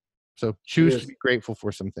choice. So choose to be grateful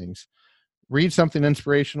for some things. Read something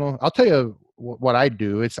inspirational. I'll tell you what I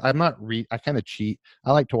do. I kind of cheat.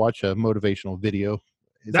 I like to watch a motivational video.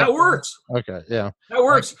 That works. Okay. Yeah. That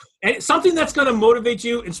works. And something that's going to motivate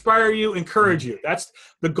you, inspire you, encourage you. That's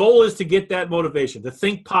the goal, is to get that motivation, to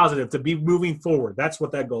think positive, to be moving forward. That's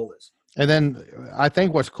what that goal is. And then I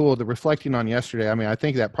think what's cool, the reflecting on yesterday, I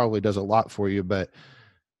think that probably does a lot for you, but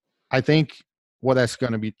I think what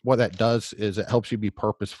that does is it helps you be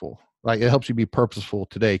purposeful. Like it helps you be purposeful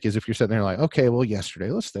today. Because if you're sitting there like, okay, well, yesterday,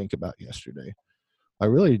 let's think about yesterday. I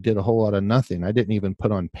really did a whole lot of nothing. I didn't even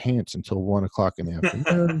put on pants until 1:00 in the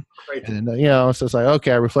afternoon. And so it's like,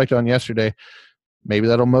 okay, I reflect on yesterday. Maybe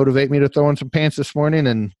that'll motivate me to throw on some pants this morning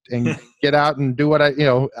and get out and do what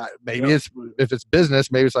maybe it's, if it's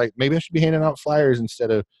business, maybe I should be handing out flyers instead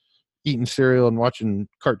of eating cereal and watching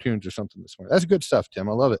cartoons or something this morning. That's good stuff, Tim.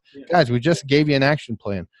 I love it. Yeah. Guys, we just gave you an action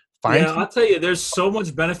plan. I'll tell you, there's so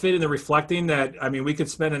much benefit in the reflecting that, we could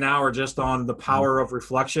spend an hour just on the power of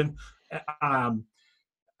reflection.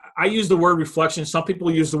 I use the word reflection. Some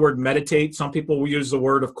people use the word meditate. Some people will use the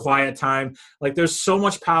word of quiet time. Like there's so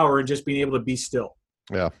much power in just being able to be still.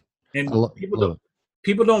 Yeah. And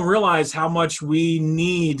people don't realize how much we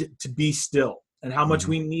need to be still and how much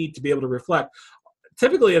we need to be able to reflect.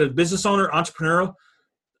 Typically, as a business owner, entrepreneur,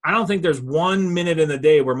 I don't think there's 1 minute in the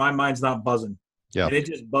day where my mind's not buzzing. Yeah. And it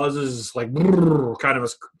just buzzes like kind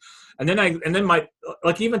of and then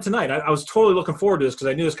even tonight, I was totally looking forward to this because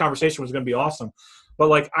I knew this conversation was going to be awesome.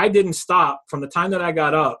 But I didn't stop from the time that I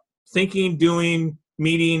got up, thinking, doing,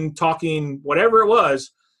 meeting, talking, whatever it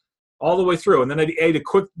was, all the way through. And then I ate a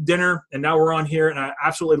quick dinner, and now we're on here, and I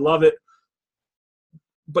absolutely love it.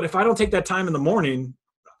 But if I don't take that time in the morning,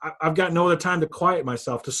 I've got no other time to quiet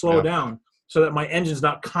myself, to slow down, so that my engine's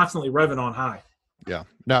not constantly revving on high. Yeah,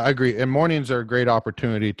 no, I agree. And mornings are a great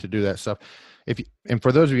opportunity to do that stuff. And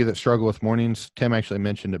for those of you that struggle with mornings, Tim actually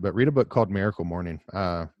mentioned it, but read a book called Miracle Morning.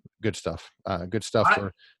 Good stuff. Good stuff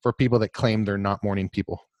for people that claim they're not morning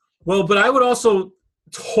people. Well, but I would also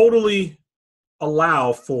totally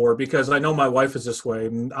allow for, because I know my wife is this way,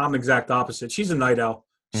 and I'm the exact opposite. She's a night owl.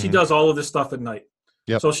 She does all of this stuff at night.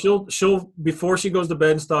 Yep. So she'll before she goes to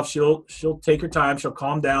bed and stuff, she'll take her time, she'll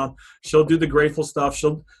calm down, she'll do the grateful stuff.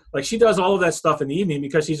 She does all of that stuff in the evening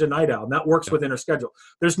because she's a night owl, and that works within her schedule.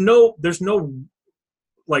 There's no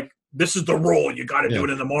like, this is the rule, you got to do it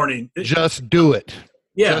in the morning. Just do it.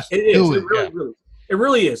 Yeah, Just it is. do It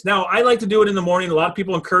really is. Now, I like to do it in the morning. A lot of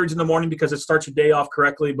people encourage in the morning because it starts your day off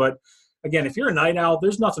correctly. But again, if you're a night owl,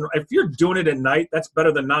 there's nothing. If you're doing it at night, that's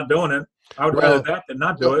better than not doing it. I would rather that than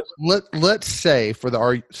not do it. Let's say, for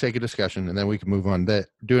the sake of discussion, and then we can move on, that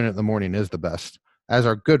doing it in the morning is the best. As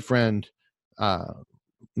our good friend,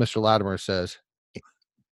 Mr. Latimer says,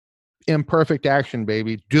 imperfect action,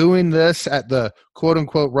 baby. Doing this at the quote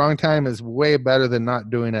unquote wrong time is way better than not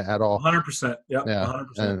doing it at all. 100%. Yeah. 100%.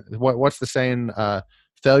 And what's the saying?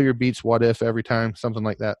 Failure beats what if every time, something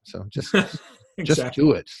like that. So just exactly. just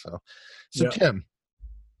do it. So Tim,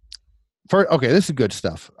 this is good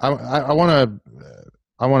stuff. I want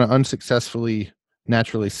to unsuccessfully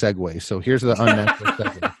naturally segue. So here's the unnatural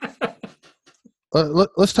segue.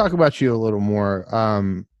 Let's talk about you a little more.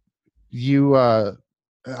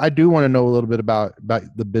 I do want to know a little bit about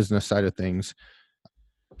the business side of things.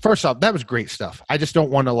 First off, that was great stuff. I just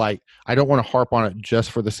don't want to harp on it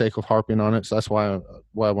just for the sake of harping on it. So that's why I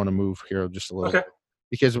want to move here just a little bit,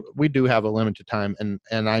 because we do have a limited time, and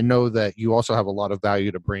I know that you also have a lot of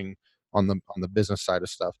value to bring on the business side of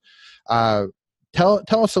stuff. Tell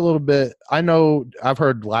us a little bit. I know I've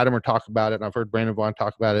heard Latimer talk about it, and I've heard Brandon Vaughn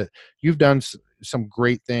talk about it. You've done some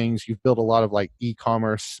great things. You've built a lot of like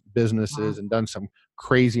e-commerce businesses and done some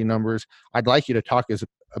crazy numbers. I'd like you to talk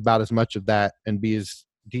about as much of that and be as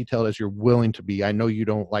detailed as you're willing to be. I know you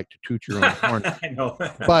don't like to toot your own horn. I know.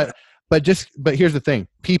 but here's the thing.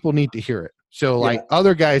 People need to hear it. So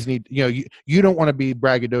other guys need, you don't want to be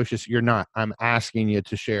braggadocious. You're not. I'm asking you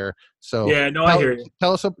to share. So I hear you.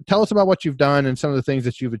 Tell us about what you've done and some of the things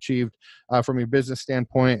that you've achieved from your business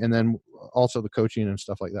standpoint, and then also the coaching and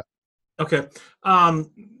stuff like that. Okay.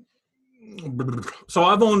 So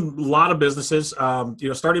I've owned a lot of businesses.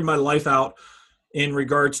 Started my life out in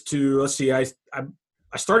regards to, let's see, I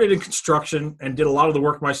started in construction and did a lot of the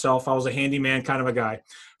work myself. I was a handyman kind of a guy.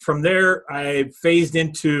 From there, I phased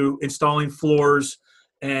into installing floors,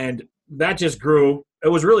 and that just grew. It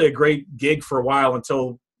was really a great gig for a while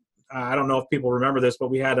until, I don't know if people remember this, but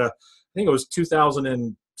we had I think it was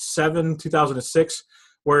 2007, 2006,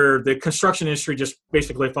 where the construction industry just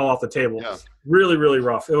basically fell off the table. Yeah. Really, really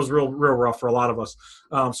rough. It was real rough for a lot of us.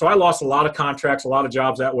 So I lost a lot of contracts, a lot of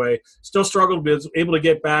jobs that way. Still struggled, but was able to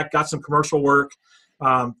get back, got some commercial work.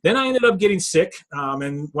 Then I ended up getting sick.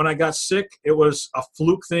 And when I got sick, it was a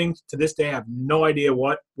fluke thing. To this day, I have no idea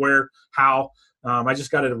what, where, how. I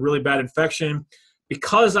just got a really bad infection.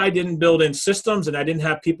 Because I didn't build in systems and I didn't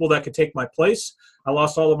have people that could take my place, I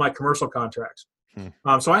lost all of my commercial contracts.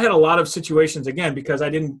 So I had a lot of situations, again, because I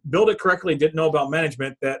didn't build it correctly, didn't know about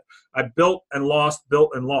management, that I built and lost.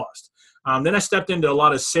 Then I stepped into a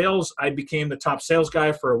lot of sales. I became the top sales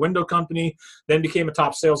guy for a window company, then became a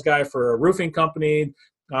top sales guy for a roofing company.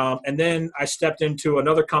 And then I stepped into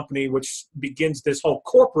another company, which begins this whole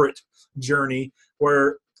corporate journey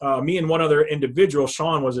where me and one other individual,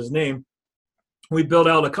 Sean was his name, we built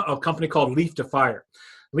out a company called Leaf to Fire.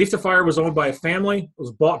 Leaf to Fire was owned by a family. It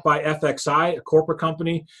was bought by FXI, a corporate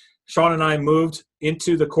company. Sean and I moved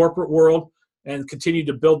into the corporate world and continued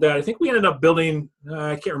to build that. I think we ended up building,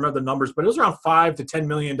 I can't remember the numbers, but it was around $5 to $10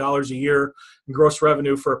 million a year in gross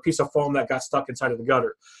revenue for a piece of foam that got stuck inside of the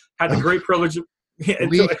gutter. Had the great privilege of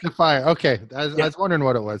Leaf to Fire. Okay. I was wondering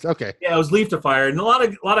what it was. Okay. Yeah, it was Leaf to Fire. And a lot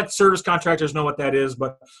of service contractors know what that is,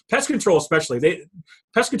 but pest control especially.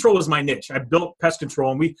 Pest control was my niche. I built pest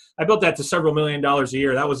control, and I built that to several $1 million a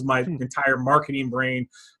year. That was my entire marketing brain,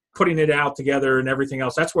 putting it out together and everything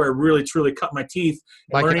else. That's where I really, truly cut my teeth.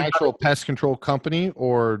 Like an actual pest control company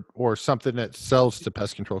or something that sells to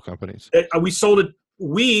pest control companies? We sold it.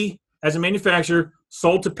 We, as a manufacturer,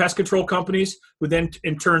 sold to pest control companies, who then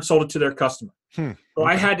in turn sold it to their customer. So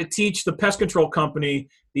I had to teach the pest control company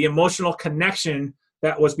the emotional connection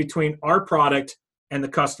that was between our product and the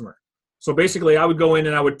customer. So basically, I would go in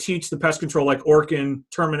and I would teach the pest control, like Orkin,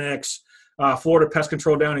 Terminix, Florida Pest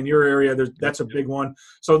Control down in your area. That's a big one.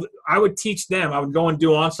 So I would teach them. I would go and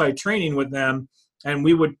do on-site training with them, and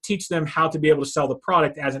we would teach them how to be able to sell the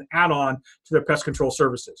product as an add-on to their pest control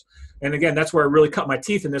services. And again, that's where I really cut my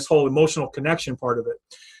teeth in this whole emotional connection part of it.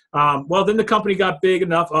 Well, then the company got big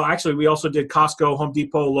enough. Actually, we also did Costco, Home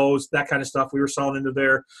Depot, Lowe's, that kind of stuff. We were selling into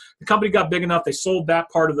there. The company got big enough. They sold that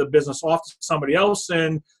part of the business off to somebody else.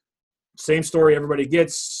 And same story everybody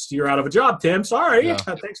gets. You're out of a job, Tim. Sorry. Yeah.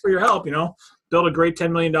 Thanks for your help. Build a great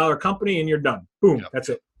 $10 million company and you're done. Boom. Yeah. That's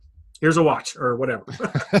it. here's a watch or whatever.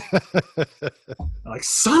 Like,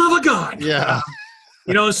 son of a gun. Yeah.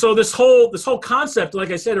 So this whole concept,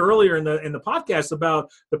 like I said earlier in the podcast about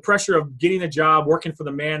the pressure of getting a job, working for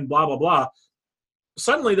the man, blah, blah, blah.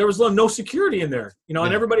 Suddenly there was no security in there,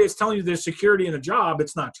 and everybody is telling you there's security in a job.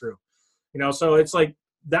 It's not true. So it's like,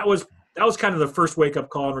 that was kind of the first wake up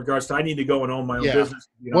call in regards to, I need to go and own my own business.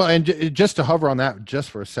 Well, and just to hover on that just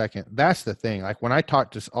for a second, that's the thing. Like, when I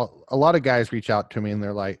talk to a lot of guys reach out to me and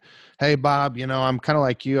they're like, hey, Bob, I'm kind of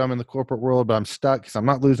like you. I'm in the corporate world, but I'm stuck because I'm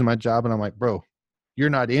not losing my job. And I'm like, bro, you're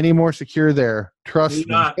not any more secure there, trust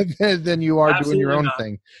me, than you are doing your own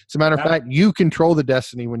thing. As a matter of fact, you control the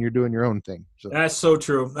destiny when you're doing your own thing. So. That's so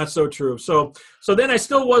true. That's so true. So then I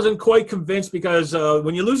still wasn't quite convinced, because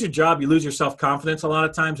when you lose your job, you lose your self-confidence a lot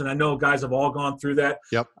of times. And I know guys have all gone through that.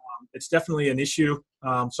 Yep. It's definitely an issue.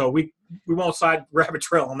 So we won't side rabbit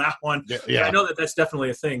trail on that one. Yeah. I know that's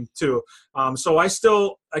definitely a thing too. So I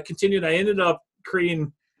continued. I ended up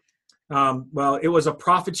creating, it was a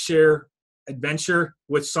profit share adventure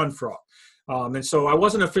with Sunfrog. And so I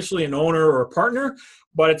wasn't officially an owner or a partner,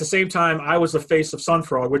 but at the same time, I was the face of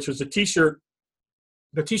Sunfrog, which was the t-shirt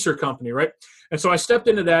company, right? And so I stepped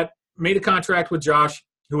into that, made a contract with Josh,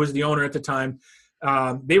 who was the owner at the time.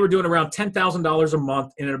 They were doing around $10,000 a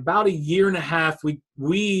month. And in about a year and a half,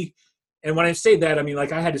 and when I say that, I mean,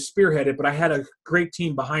 like, I had to spearhead it, but I had a great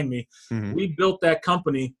team behind me. Mm-hmm. We built that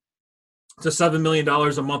company to $7 million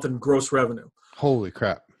a month in gross revenue. Holy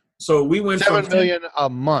crap. So we went $7 million a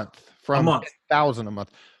month from $10,000 a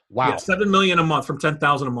month. Wow. Yeah, $7 million a month from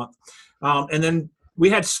 $10,000 a month. And then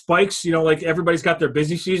we had spikes, like everybody's got their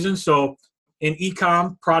busy season. So in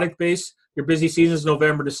e-com product base, your busy season is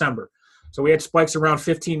November, December. So we had spikes around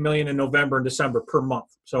 15 million in November and December per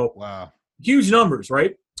month. So wow, huge numbers,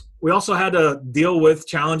 right? We also had to deal with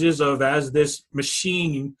challenges of, as this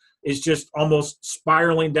machine is just almost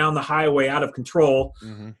spiraling down the highway out of control.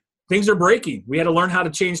 Mm-hmm. Things are breaking. We had to learn how to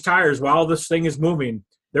change tires while this thing is moving.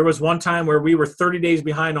 There was one time where we were 30 days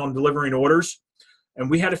behind on delivering orders, and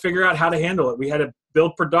we had to figure out how to handle it. We had to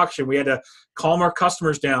build production. We had to calm our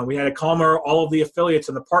customers down. We had to calm all of the affiliates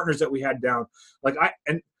and the partners that we had down.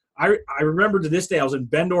 I remember to this day, I was in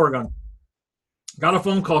Bend, Oregon, got a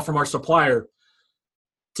phone call from our supplier.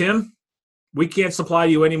 Tim, we can't supply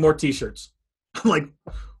you any more T-shirts. I'm like,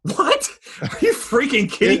 what? Are you freaking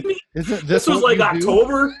kidding me? This was like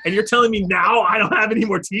October, and you're telling me now I don't have any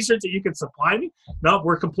more T-shirts that you can supply me? No,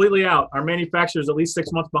 we're completely out. Our manufacturer is at least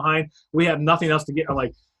 6 months behind. We have nothing else to get. I'm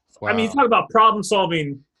like, wow. I mean, you talk about problem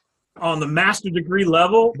solving on the master degree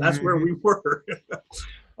level. That's where we were.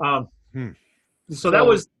 So that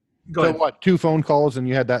was. Go ahead. What? 2 phone calls and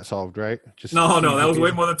you had that solved, right? No, that was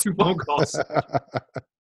way more than 2 phone calls.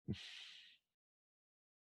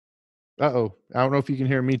 Uh-oh. I don't know if you can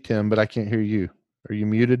hear me, Tim, but I can't hear you. Are you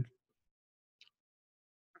muted?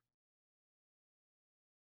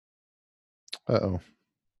 Uh-oh.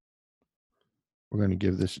 We're going to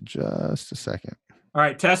give this just a second. All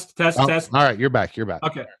right. Test. All right. You're back.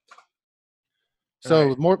 Okay.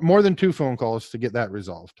 So more than 2 phone calls to get that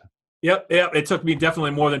resolved. Yep. It took me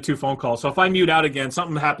definitely more than 2 phone calls. So if I mute out again,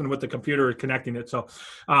 something happened with the computer connecting it. So,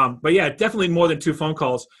 but yeah, definitely more than 2 phone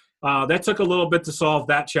calls. That took a little bit to solve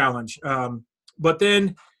that challenge. But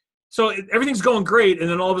then, so everything's going great. And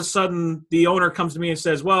then all of a sudden the owner comes to me and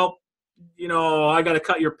says, well, I got to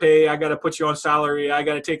cut your pay. I got to put you on salary. I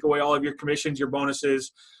got to take away all of your commissions, your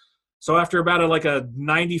bonuses. So after about a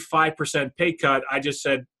 95% pay cut, I just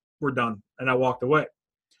said, we're done. And I walked away.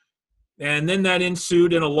 And then that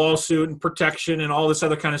ensued in a lawsuit and protection and all this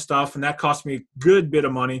other kind of stuff. And that cost me a good bit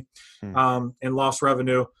of money and lost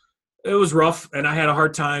revenue. It was rough, and I had a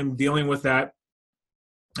hard time dealing with that.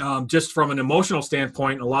 Just from an emotional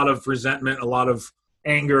standpoint, a lot of resentment, a lot of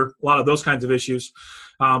anger, a lot of those kinds of issues.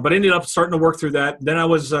 But I ended up starting to work through that. Then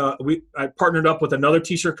I partnered up with another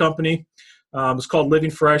t-shirt company. It's called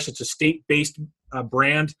Living Fresh. It's a state-based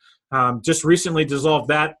brand. Just recently dissolved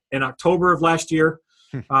that in October of last year.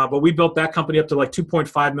 But we built that company up to like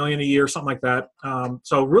 2.5 million a year, something like that.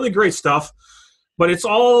 So really great stuff. But it's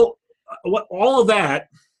all of that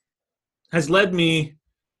has led me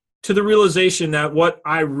to the realization that what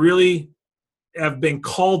I really have been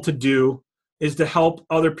called to do is to help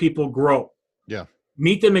other people grow. Yeah.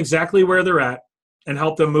 Meet them exactly where they're at and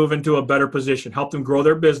help them move into a better position, help them grow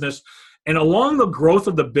their business. And along the growth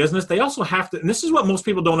of the business, they also have to, and this is what most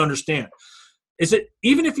people don't understand, is that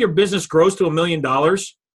even if your business grows to $1 million,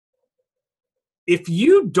 if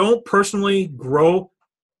you don't personally grow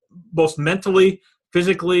both mentally,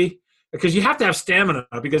 physically, because you have to have stamina,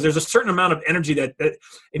 because there's a certain amount of energy that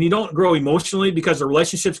and you don't grow emotionally because the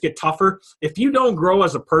relationships get tougher. If you don't grow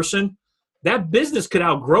as a person, that business could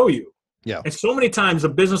outgrow you. Yeah. And so many times a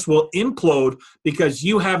business will implode because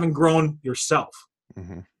you haven't grown yourself.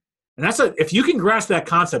 Mm-hmm. And if you can grasp that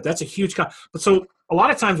concept, that's a huge But so a lot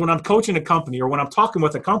of times when I'm coaching a company or when I'm talking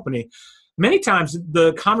with a company, many times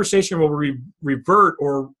the conversation will revert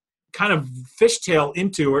or kind of fishtail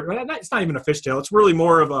into, or it's not even a fishtail. It's really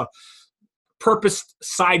more of a purpose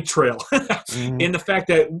side trail in the fact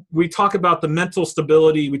that we talk about the mental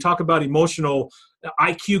stability, we talk about emotional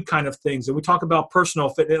IQ kind of things, and we talk about personal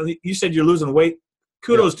fit. You said you're losing weight.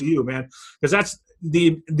 Kudos to you, man, because that's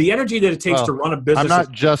the energy that it takes to run a business. I'm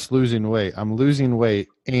not just losing weight. I'm losing weight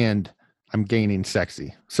and I'm gaining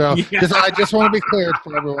sexy. So I just want to be clear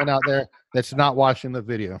for everyone out there that's not watching the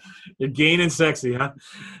video. You're gaining sexy, huh?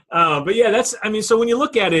 But yeah, so when you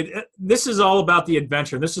look at it, this is all about the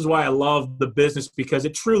adventure. This is why I love the business, because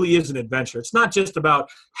it truly is an adventure. It's not just about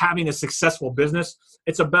having a successful business.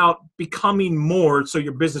 It's about becoming more so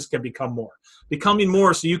your business can become more. Becoming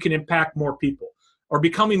more so you can impact more people. Or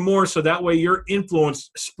becoming more so that way your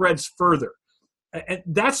influence spreads further. And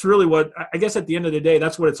that's really what, I guess at the end of the day,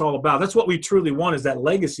 that's what it's all about. That's what we truly want, is that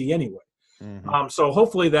legacy anyway. Mm-hmm. So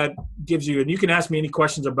hopefully that gives you, and you can ask me any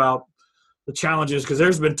questions about the challenges, because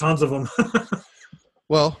there's been tons of them.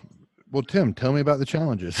 Well, Tim, tell me about the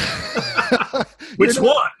challenges. Which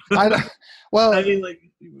one? I mean, like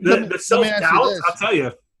the self-doubt, I'll tell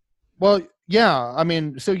you. Well, yeah. I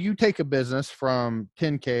mean, so you take a business from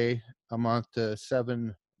 10K a month to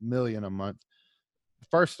 7 million a month.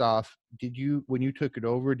 First off, when you took it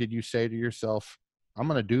over, did you say to yourself, I'm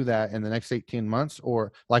going to do that in the next 18 months?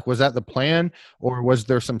 Or was that the plan? Or was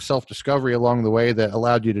there some self-discovery along the way that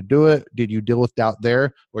allowed you to do it? Did you deal with doubt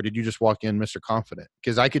there? Or did you just walk in Mr. Confident?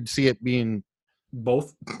 Because I could see it being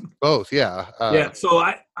both. Yeah. Yeah. So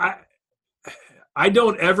I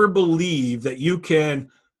don't ever believe that you can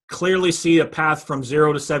clearly see a path from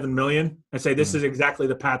 0 to 7 million and say, this is exactly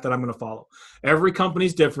the path that I'm going to follow. Every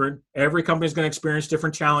company's different. Every company's going to experience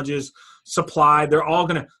different challenges, supply. They're all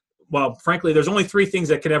going to, well, frankly, there's only 3 things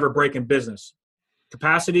that can ever break in business: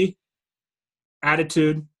 capacity,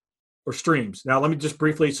 attitude, or streams. Now, let me just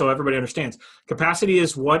briefly, so everybody understands. Capacity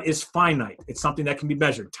is what is finite. It's something that can be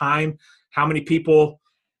measured. Time, how many people,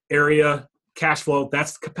 area, cash flow,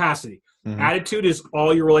 that's capacity. Mm-hmm. Attitude is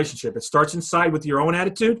all your relationship. It starts inside with your own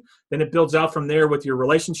attitude. Then it builds out from there with your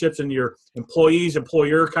relationships and your employees,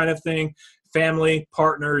 employer kind of thing, family,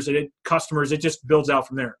 partners, customers. It just builds out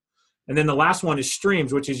from there. And then the last one is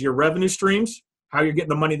streams, which is your revenue streams, how you're getting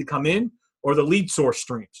the money to come in, or the lead source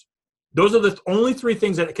streams. Those are the only 3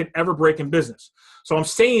 things that can ever break in business. So I'm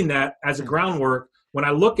saying that as a groundwork. When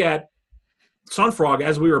I look at Sunfrog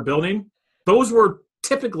as we were building, those were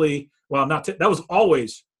typically, that was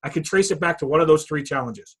always, I could trace it back to one of those 3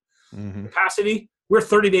 challenges. Mm-hmm. Capacity, we're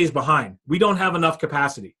 30 days behind. We don't have enough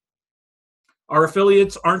capacity. Our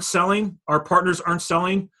affiliates aren't selling. Our partners aren't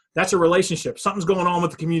selling. That's a relationship. Something's going on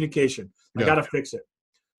with the communication. I got to fix it.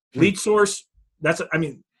 Lead source,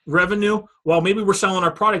 revenue. Well, maybe we're selling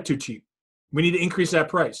our product too cheap. We need to increase that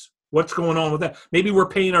price. What's going on with that? Maybe we're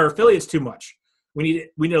paying our affiliates too much. We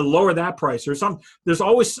need to lower that price or something. There's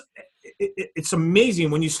always, it's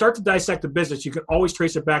amazing when you start to dissect the business, you can always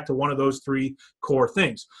trace it back to one of those 3 core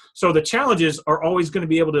things. So the challenges are always going to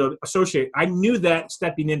be able to associate. I knew that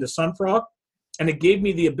stepping into Sunfrog, and it gave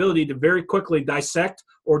me the ability to very quickly dissect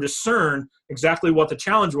or discern exactly what the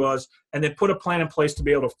challenge was, and then put a plan in place to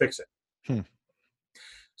be able to fix it.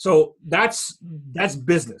 So that's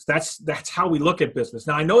business. That's how we look at business.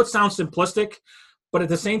 Now, I know it sounds simplistic, but at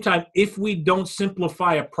the same time, if we don't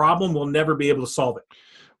simplify a problem, we'll never be able to solve it.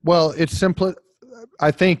 Well, it's simple. I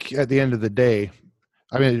think at the end of the day,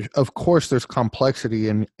 I mean, of course, there's complexity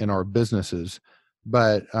in our businesses,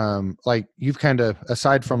 but like you've kind of,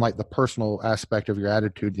 aside from like the personal aspect of your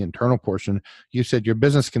attitude, the internal portion, you said your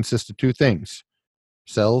business consists of 2 things: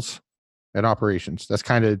 sales and operations. That's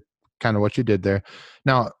kind of what you did there.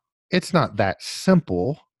 Now, it's not that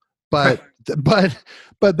simple, but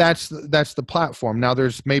that's the platform. Now,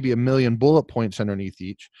 there's maybe 1 million bullet points underneath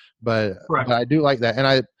each, but I do like that.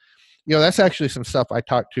 And that's actually some stuff I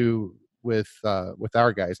talked to with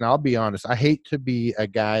our guys. Now, I'll be honest, I hate to be a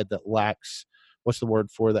guy that lacks, what's the word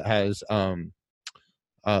for that, has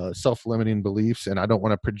self-limiting beliefs, and I don't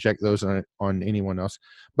want to project those on anyone else.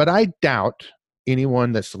 But I doubt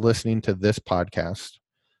anyone that's listening to this podcast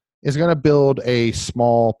is going to build a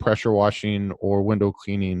small pressure washing or window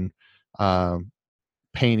cleaning, home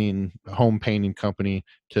painting company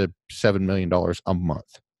to $7 million a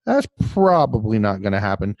month. That's probably not going to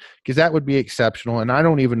happen, because that would be exceptional. And I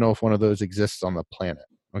don't even know if one of those exists on the planet.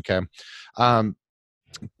 Okay.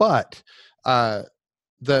 But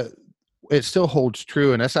it still holds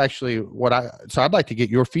true. And that's actually so I'd like to get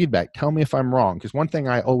your feedback. Tell me if I'm wrong. Because one thing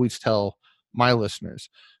I always tell my listeners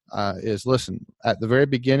is, listen, at the very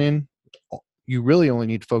beginning, you really only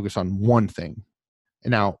need to focus on one thing.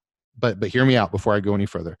 And now, but hear me out before I go any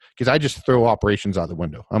further, because I just throw operations out the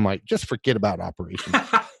window. I'm like, just forget about operations.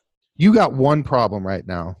 You got one problem right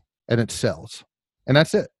now, and it's sales. And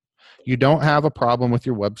that's it. You don't have a problem with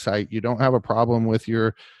your website. You don't have a problem with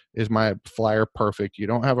is my flyer perfect? You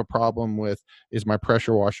don't have a problem with, is my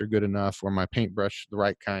pressure washer good enough, or my paintbrush the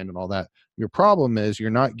right kind, and all that. Your problem is you're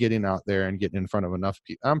not getting out there and getting in front of enough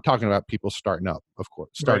people. I'm talking about people starting up, of course,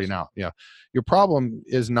 starting out. Yeah. Your problem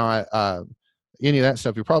is not any of that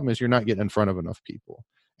stuff. Your problem is you're not getting in front of enough people.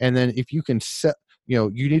 And then if you can set, you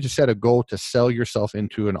need to set a goal to sell yourself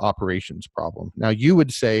into an operations problem. Now, you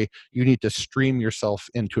would say you need to stream yourself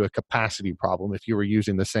into a capacity problem if you were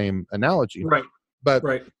using the same analogy. Right.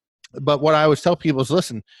 But what I always tell people is,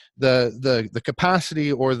 listen, the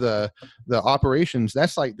capacity or the operations,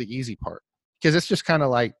 that's like the easy part, because it's just kind of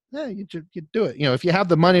like, you do it. If you have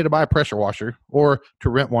the money to buy a pressure washer or to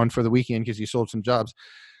rent one for the weekend because you sold some jobs.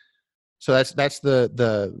 So that's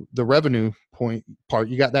the revenue point part.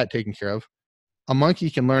 You got that taken care of. A monkey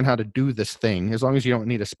can learn how to do this thing as long as you don't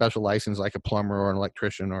need a special license like a plumber or an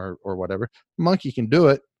electrician or whatever. A monkey can do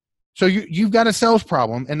it. So you've got a sales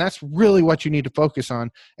problem, and that's really what you need to focus on.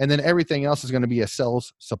 And then everything else is going to be a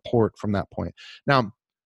sales support from that point. Now,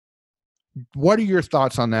 what are your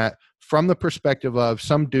thoughts on that from the perspective of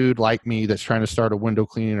some dude like me that's trying to start a window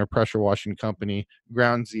cleaning or pressure washing company,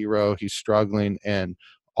 ground zero, he's struggling, and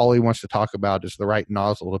all he wants to talk about is the right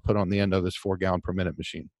nozzle to put on the end of his 4-gallon per minute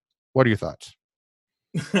machine? What are your thoughts?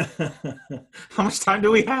 How much time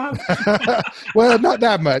do we have? Well, not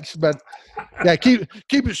that much, but yeah, keep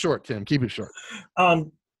it short, Tim. Keep it short.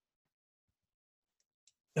 Oh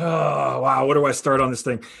wow, where do I start on this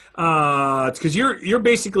thing? It's because you're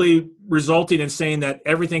basically resulting in saying that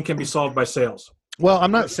everything can be solved by sales. Well,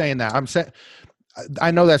 I'm not saying that. I'm saying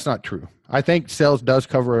I know that's not true. I think sales does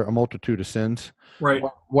cover a multitude of sins. Right.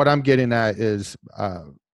 What I'm getting at is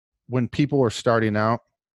when people are starting out,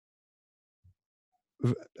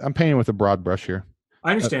 I'm painting with a broad brush here. I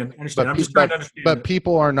understand. I'm just trying to understand. But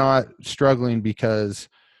people are not struggling because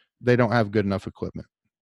they don't have good enough equipment.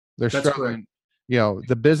 They're struggling.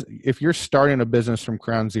 Correct. If you're starting a business from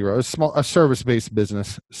ground zero, a service-based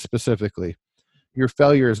business specifically, your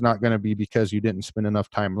failure is not going to be because you didn't spend enough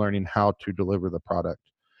time learning how to deliver the product,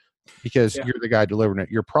 because you're the guy delivering it.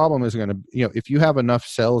 Your problem is going to, if you have enough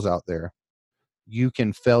sales out there, you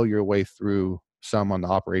can fail your way through some on the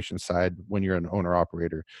operations side. When you're an owner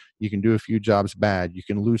operator, you can do a few jobs bad. You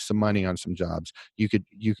can lose some money on some jobs. You could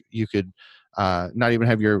not even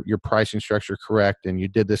have your pricing structure correct, and you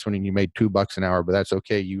did this one and you made $2 an hour, but that's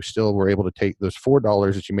okay. You still were able to take those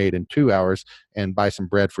 $4 that you made in 2 hours and buy some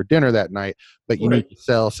bread for dinner that night. But you need to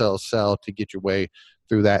sell to get your way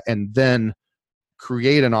through that, and then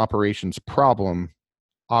create an operations problem.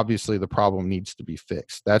 Obviously, the problem needs to be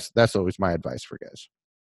fixed. That's always my advice for guys.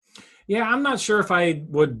 Yeah, I'm not sure if I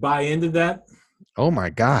would buy into that. Oh my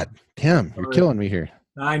God, Tim, you're killing me here.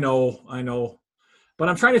 I know. But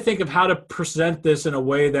I'm trying to think of how to present this in a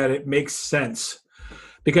way that it makes sense,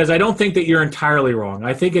 because I don't think that you're entirely wrong.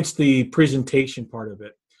 I think it's the presentation part of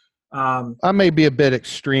it. I may be a bit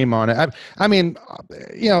extreme on it. I mean,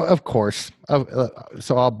 of course.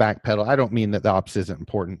 So I'll backpedal. I don't mean that the opposite isn't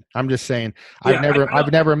important. I'm just saying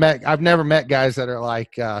I've never met guys that are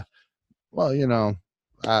like,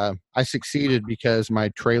 I succeeded because my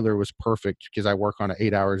trailer was perfect because I work on it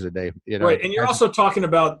 8 hours a day. Right. And you're also talking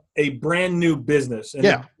about a brand new business and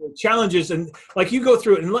the challenges, and like you go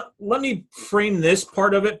through it. And let me frame this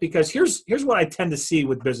part of it, because here's what I tend to see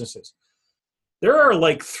with businesses. There are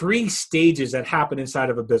like 3 stages that happen inside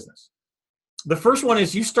of a business. The first one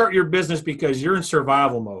is you start your business because you're in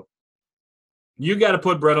survival mode. You got to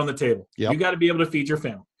put bread on the table. Yep. You got to be able to feed your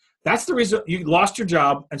family. That's the reason you lost your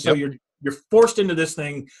job. And so you're forced into this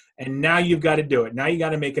thing, and now you've got to do it. Now you got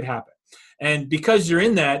to make it happen. And because you're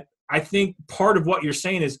in that, I think part of what you're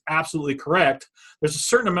saying is absolutely correct. There's a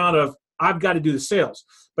certain amount of, I've got to do the sales.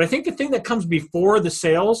 But I think the thing that comes before the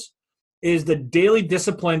sales is the daily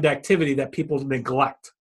disciplined activity that people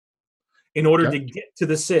neglect in order to get to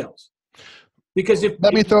the sales. Because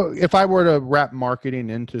if I were to wrap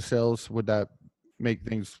marketing into sales, would that make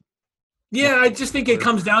things? Yeah, I just think it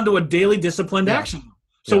comes down to a daily disciplined action.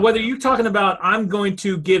 So whether you're talking about, I'm going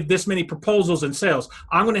to give this many proposals in sales,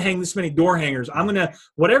 I'm going to hang this many door hangers, I'm going to,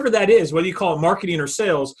 whatever that is, whether you call it marketing or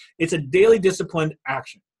sales, it's a daily disciplined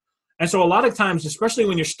action. And so a lot of times, especially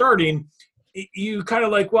when you're starting, you kind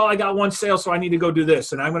of like, well, I got one sale, so I need to go do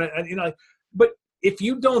this. And I'm going to, but if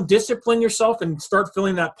you don't discipline yourself and start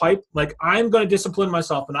filling that pipe, like I'm going to discipline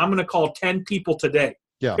myself and I'm going to call 10 people today.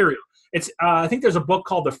 Yeah. Period. It's I think there's a book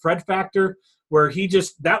called The Fred Factor where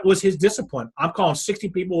that was his discipline. I'm calling 60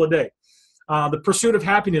 people a day. The Pursuit of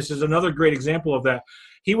Happiness is another great example of that.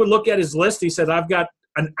 He would look at his list. He said, I've got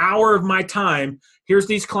an hour of my time. Here's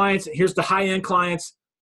these clients. Here's the high-end clients.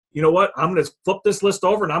 You know what? I'm going to flip this list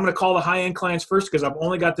over and I'm going to call the high-end clients first because I've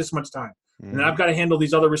only got this much time. And I've got to handle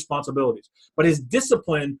these other responsibilities. But his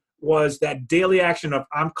discipline was that daily action of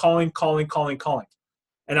I'm calling.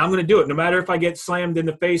 And I'm going to do it. No matter if I get slammed in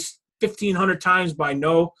the face 1,500 times by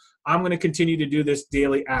no, I'm going to continue to do this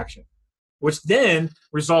daily action, which then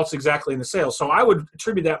results exactly in the sales. So I would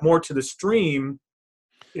attribute that more to the stream,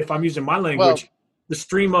 if I'm using my language, the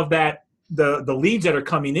stream of that, the leads that are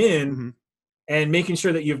coming in and making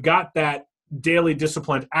sure that you've got that daily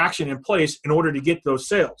disciplined action in place in order to get those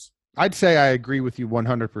sales. I'd say I agree with you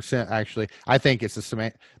 100%. Actually, I think it's a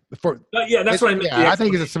semantic. That's what I meant. Yeah, I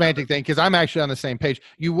think it's a semantic thing because I'm actually on the same page.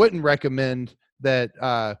 You wouldn't recommend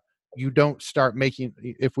that you don't start making,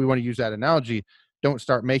 if we want to use that analogy, don't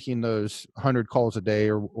start making those 100 calls a day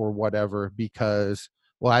or whatever because,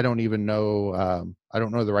 well, I don't even know. I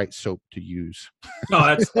don't know the right soap to use.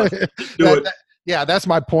 No, do it. Yeah, that's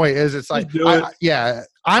my point. Is it's like,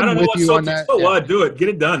 I'm with you on that. So what? Do it. Get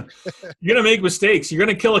it done. You're gonna make mistakes. You're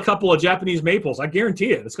gonna kill a couple of Japanese maples. I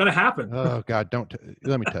guarantee it. It's gonna happen. Oh God,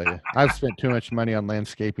 let me tell you. I've spent too much money on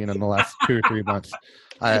landscaping in the last 2 or 3 months.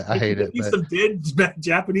 I hate it. Some dead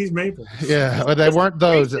Japanese maples. Yeah, but they weren't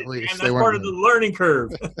those at least. That's part of the learning curve.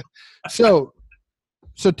 So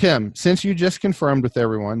Tim, since you just confirmed with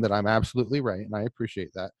everyone that I'm absolutely right, and I appreciate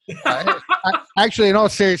that. I actually, in all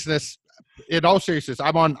seriousness,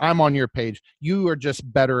 I'm on your page. You are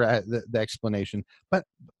just better at the explanation, but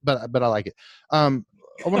I like it.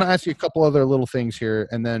 I want to ask you a couple other little things here,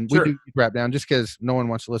 and then we do wrap down just because no one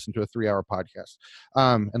wants to listen to a 3-hour podcast,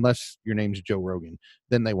 unless your name's Joe Rogan.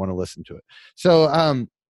 Then they want to listen to it. So,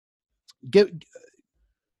 get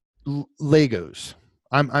Legos.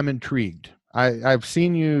 I'm intrigued. I've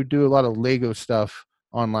seen you do a lot of Lego stuff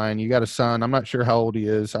online. You got a son. I'm not sure how old he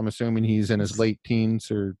is. I'm assuming he's in his late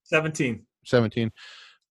teens or 17.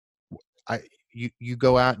 You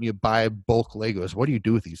go out and you buy bulk Legos. What do you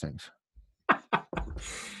do with these things?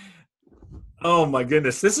 Oh my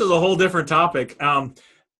goodness. This is a whole different topic.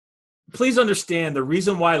 Please understand the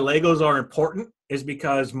reason why Legos are important is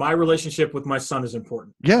because my relationship with my son is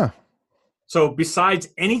important. Yeah. So besides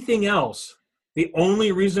anything else, the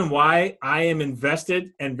only reason why I am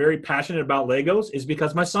invested and very passionate about Legos is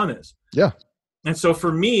because my son is. Yeah. And so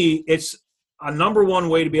for me, it's a number one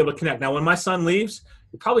way to be able to connect. Now, when my son leaves,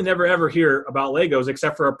 you probably never ever hear about Legos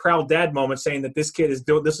except for a proud dad moment saying that this kid is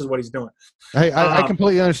doing, this is what he's doing. I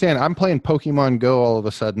completely understand. I'm playing Pokemon Go all of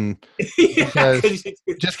a sudden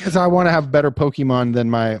because I want to have better Pokemon than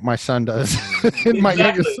my son does.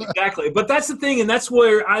 Exactly. But that's the thing. And that's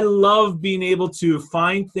where I love being able to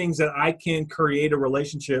find things that I can create a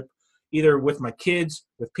relationship either with my kids,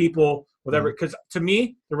 with people, whatever. Because to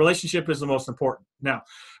me, the relationship is the most important. Now,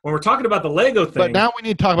 when we're talking about the Lego thing. But now we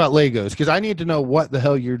need to talk about Legos because I need to know what the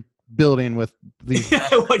hell you're building with these.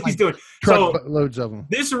 What he's doing. Loads of them.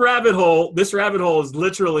 This rabbit hole is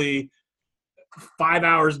literally 5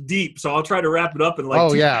 hours deep. So I'll try to wrap it up in like.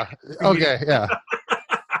 Oh, yeah. Okay. Yeah.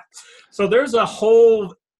 So there's a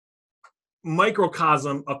whole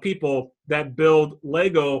microcosm of people that build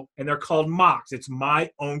Lego and they're called MOCs. It's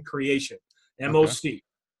my own creation. MOC. Okay.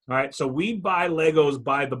 All right. So we buy Legos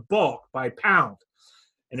by the bulk, by pound.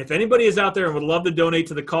 And if anybody is out there and would love to donate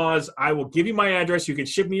to the cause, I will give you my address. You can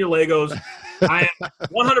ship me your Legos. I am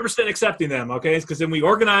 100% accepting them, okay? Because then we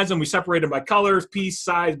organize them. We separate them by colors, piece,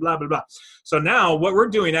 size, blah, blah, blah. So now what we're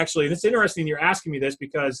doing actually, and it's interesting you're asking me this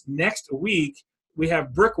because next week we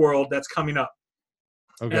have Brick World that's coming up.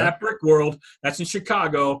 Okay. And at Brick World, that's in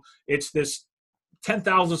Chicago, it's this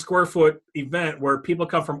 10,000 square foot event where people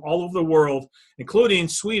come from all over the world, including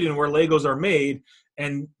Sweden where Legos are made,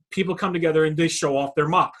 and people come together and they show off their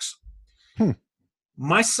MOCs.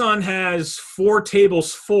 My son has 4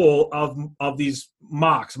 tables full of these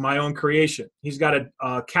MOCs, my own creation. He's got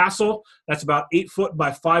a castle that's about 8 foot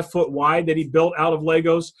by 5 foot wide that he built out of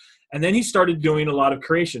Legos. And then he started doing a lot of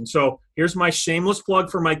creation. So here's my shameless plug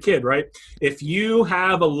for my kid, right? If you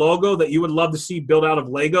have a logo that you would love to see built out of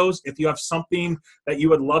Legos, if you have something that you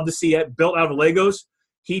would love to see built out of Legos,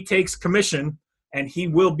 he takes commission and he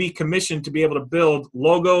will be commissioned to be able to build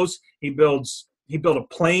logos. He built a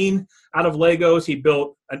plane out of Legos. He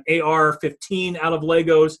built an AR-15 out of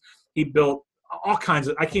Legos. He built all kinds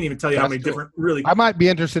of. I can't even tell you how many different really. I might be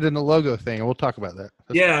interested in the logo thing, and we'll talk about that.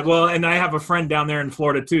 Yeah, well, and I have a friend down there in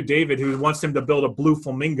Florida too, David, who wants him to build a blue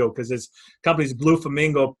flamingo because his company's Blue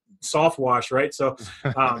Flamingo Soft Wash, right? So,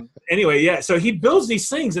 anyway, yeah. So he builds these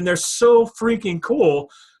things, and they're so freaking cool.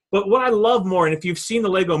 But what I love more, and if you've seen the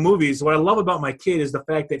Lego movies, what I love about my kid is the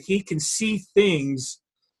fact that he can see things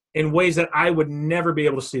in ways that I would never be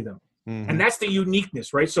able to see them. Mm-hmm. And that's the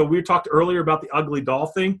uniqueness, right? So we talked earlier about the ugly doll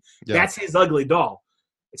thing. Yeah. That's his ugly doll.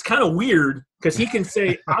 It's kind of weird because he can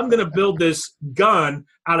say, I'm going to build this gun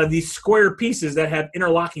out of these square pieces that have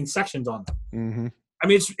interlocking sections on them. Mm-hmm. I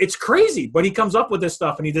mean, it's crazy, but he comes up with this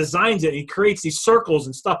stuff and he designs it and he creates these circles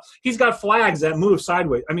and stuff. He's got flags that move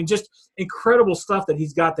sideways. I mean, just incredible stuff that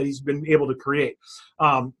he's got that he's been able to create.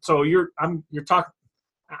 So you're talking.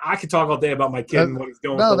 I could talk all day about my kid and what he's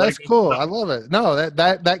doing. No, that's cool. I love it. No,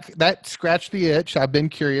 that scratched the itch. I've been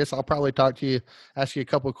curious. I'll probably talk to you, ask you a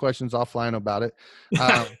couple of questions offline about it.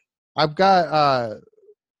 I've got,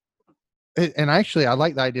 and actually, I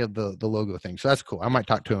like the idea of the logo thing. So that's cool. I might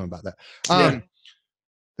talk to him about that.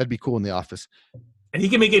 That'd be cool in the office. And he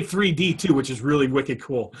can make it 3D too, which is really wicked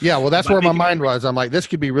cool. Yeah, well, that's where my mind was. I'm like, this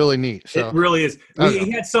could be really neat. So. It really is. He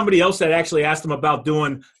had somebody else that actually asked him about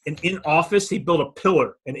doing an in-office. He built a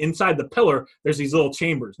pillar, and inside the pillar, there's these little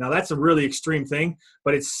chambers. Now, that's a really extreme thing,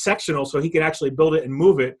 but it's sectional, so he can actually build it and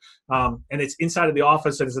move it. And it's inside of the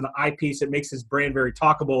office, and it's an eyepiece. It makes his brand very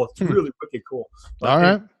talkable. It's really wicked cool. All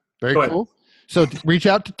right. Very cool. So reach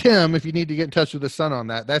out to Tim if you need to get in touch with his son on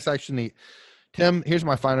that. That's actually neat. Tim, here's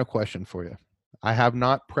my final question for you. I have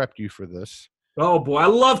not prepped you for this. Oh, boy. I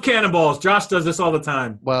love cannonballs. Josh does this all the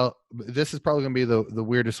time. Well, this is probably going to be the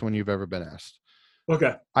weirdest one you've ever been asked.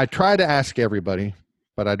 Okay. I try to ask everybody,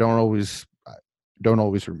 but I don't always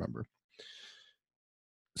remember.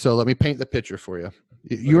 So let me paint the picture for you.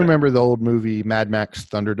 You remember the old movie Mad Max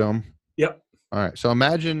Thunderdome? Yep. All right. So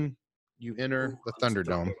imagine you enter the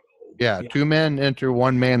Thunderdome. Yeah. 2 men enter,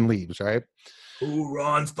 1 man leaves, right? Who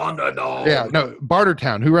runs Thunderdome? Yeah, no,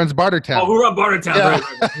 Bartertown. Who runs Bartertown? Oh, who runs Bartertown? Yeah.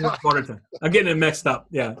 Right. Bartertown. I'm getting it mixed up.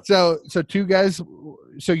 Yeah. So 2 guys.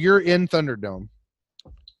 So you're in Thunderdome,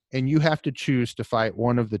 and you have to choose to fight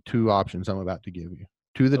one of the 2 options I'm about to give you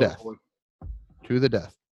to the death. Boy. To the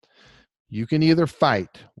death. You can either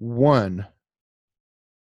fight one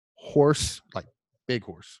horse, like big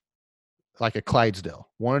horse, like a Clydesdale,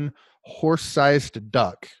 one horse-sized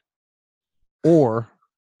duck, or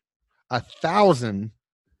 1,000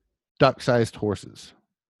 duck-sized horses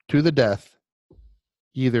to the death.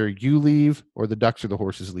 Either you leave or the ducks or the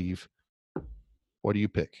horses leave. What do you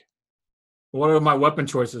pick? What are my weapon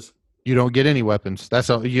choices? You don't get any weapons. That's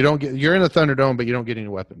all. You don't get. You're in the Thunderdome, but you don't get any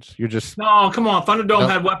weapons. You're just. No, come on. Thunderdome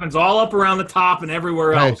had weapons all up around the top and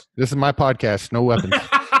everywhere else. This is my podcast. No weapons.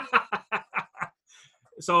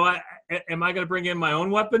 So, am I going to bring in my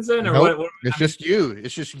own weapons then, or nope. what? It's just you.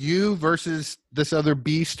 It's just you versus this other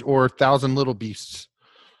beast or 1,000 little beasts.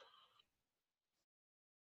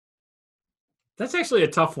 That's actually a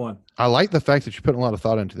tough one. I like the fact that you put a lot of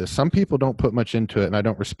thought into this. Some people don't put much into it, and I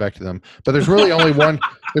don't respect them. But there's really only one.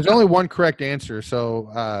 There's only one correct answer. So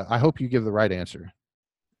I hope you give the right answer.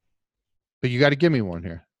 But you got to give me one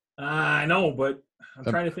here. I know, but I'm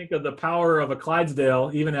trying to think of the power of a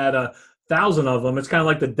Clydesdale, even at 1,000 of them. It's kind of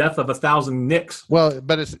like the death of 1,000 Knicks. Well,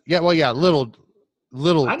 but it's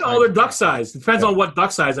little. I know they're duck size. It depends on what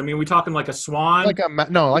duck size. I mean, are we talking like a swan? Like a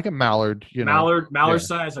mallard. Mallard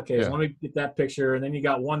size. Okay, so let me get that picture. And then you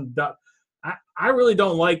got one duck. I really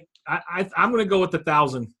don't like. I'm going to go with the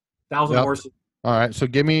 1,000 horses. All right, so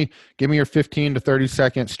give me your 15 to 30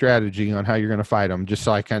 second strategy on how you're going to fight them, just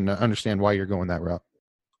so I can understand why you're going that route.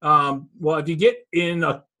 Well, if you get in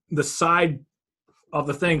the side of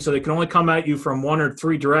the thing, so they can only come at you from 1 or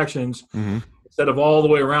 3 directions. Mm-hmm. Instead of all the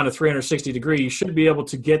way around a 360 degree, you should be able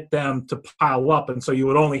to get them to pile up. And so you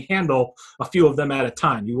would only handle a few of them at a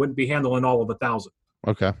time. You wouldn't be handling all of 1,000.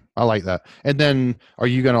 Okay. I like that. And then are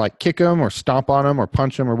you going to like kick them or stomp on them or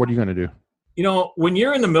punch them, or what are you going to do? You know, when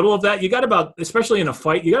you're in the middle of that, you got about, especially in a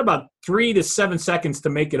fight, you got about 3 to 7 seconds to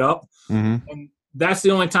make it up. Mm-hmm. And that's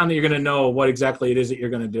the only time that you're going to know what exactly it is that you're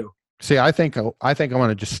going to do. See, I think I want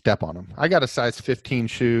to just step on them. I got a size 15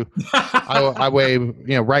 shoe. I weigh,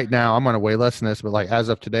 right now I'm going to weigh less than this, but like as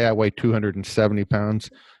of today, I weigh 270 pounds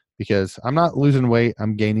because I'm not losing weight.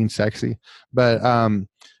 I'm gaining sexy. But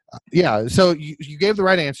yeah, so you gave the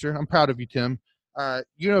right answer. I'm proud of you, Tim.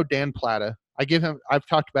 Dan Plata. I've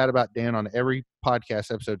talked about Dan on every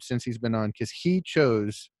podcast episode since he's been on because he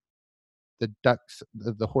chose the ducks,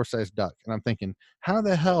 the horse-sized duck. And I'm thinking, how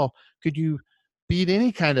the hell could you beat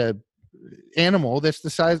any kind of animal that's the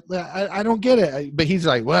size. I don't get it. But he's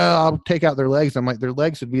like, well, I'll take out their legs. I'm like, their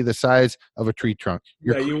legs would be the size of a tree trunk.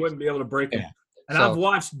 Yeah, you wouldn't be able to break them. Yeah. And I've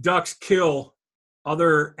watched ducks kill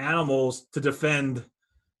other animals to defend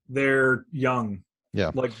their young.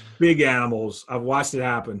 Yeah. Like big animals. I've watched it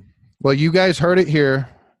happen. Well, you guys heard it here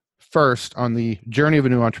first on the Journey of a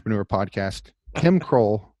New Entrepreneur podcast. Tim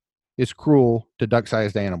Kroll is cruel to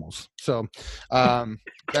duck-sized animals. So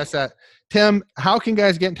that's that. Tim, how can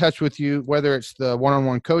guys get in touch with you, whether it's the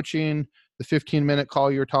one-on-one coaching, the 15-minute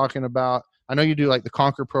call you were talking about? I know you do like the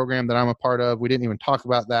Conquer program that I'm a part of. We didn't even talk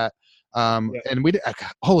about that. And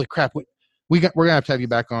holy crap, we're going to have you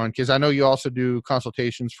back on, because I know you also do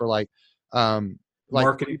consultations for like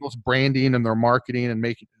people's branding and their marketing and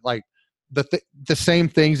making like the same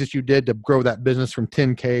things that you did to grow that business from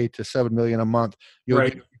 10K to 7 million a month. You'll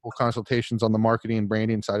give people consultations on the marketing and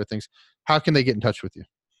branding side of things. How can they get in touch with you?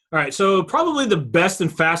 All right. So probably the best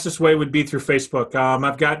and fastest way would be through Facebook.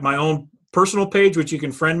 I've got my own personal page, which you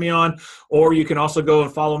can friend me on, or you can also go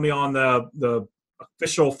and follow me on the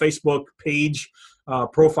official Facebook page,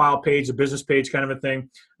 profile page, a business page kind of a thing.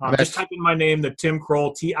 Just type in my name, the Tim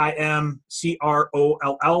Kroll, TIMCROLL.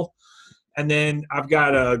 And then I've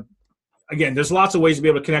got again, there's lots of ways to be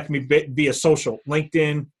able to connect me via social,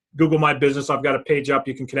 LinkedIn, Google My Business. I've got a page up.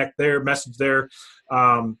 You can connect there, message there.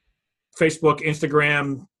 Facebook,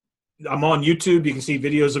 Instagram. I'm on YouTube. You can see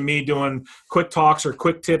videos of me doing quick talks or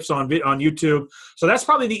quick tips on YouTube. So that's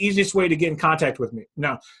probably the easiest way to get in contact with me.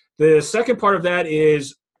 Now, the second part of that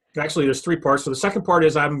is, actually there's three parts. So the second part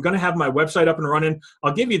is I'm going to have my website up and running.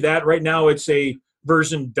 I'll give you that. Right now it's a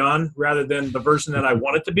version done rather than the version that I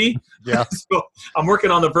want it to be. Yeah. So I'm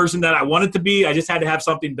working on the version that I want it to be. I just had to have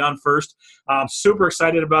something done first. I'm super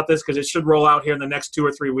excited about this because it should roll out here in the next 2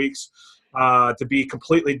 or 3 weeks to be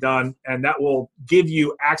completely done. And that will give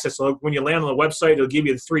you access. So when you land on the website, it'll give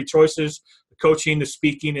you the 3 choices: the coaching, the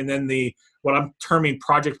speaking, and then what I'm terming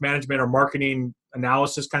project management or marketing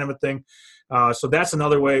analysis kind of a thing. So that's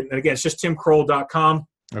another way. And again, it's just timkroll.com.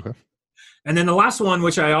 Okay. And then the last one,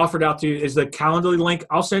 which I offered out to you, is the Calendly link.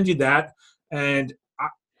 I'll send you that. And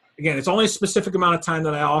again, it's only a specific amount of time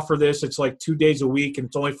that I offer this. It's like 2 days a week, and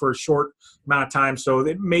it's only for a short amount of time. So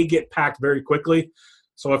it may get packed very quickly.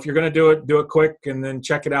 So if you're going to do it quick and then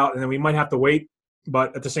check it out. And then we might have to wait.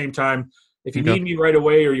 But at the same time, if you need me right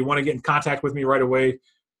away or you want to get in contact with me right away,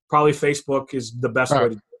 probably Facebook is the best way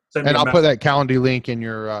to send me. And I'll put that Calendly link in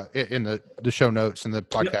your in the show notes and the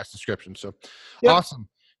podcast description. So awesome.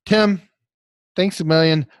 Tim, thanks a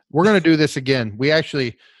million. We're going to do this again. We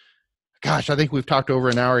actually, I think we've talked over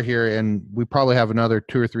an hour here, and we probably have another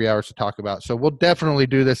 2 or 3 hours to talk about. So we'll definitely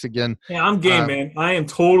do this again. Yeah, I'm game, man. I am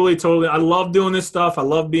totally. I love doing this stuff. I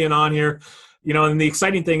love being on here. And the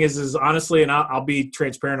exciting thing is honestly, and I'll be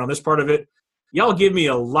transparent on this part of it, y'all give me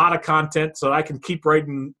a lot of content so I can keep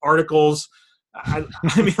writing articles. I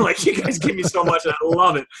mean, like, you guys give me so much, and I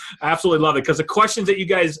love it. I absolutely love it, because the questions that you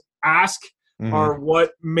guys ask are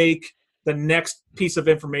what make the next piece of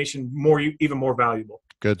information even more valuable.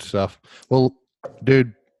 Good stuff. Well,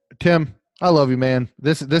 dude, Tim, I love you, man.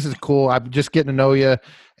 This is cool. I'm just getting to know you,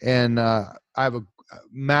 and I have a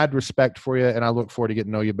mad respect for you, and I look forward to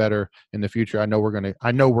getting to know you better in the future. I know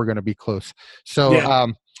we're gonna be close. So,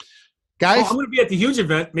 guys, I'm gonna be at the huge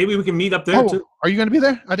event. Maybe we can meet up there too. Are you gonna be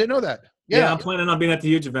there? I didn't know that. Yeah, I'm planning on being at the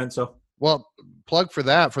huge event. So, well, plug for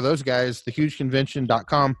that for those guys.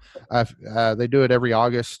 Thehugeconvention.com. They do it every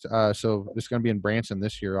August. So it's going to be in Branson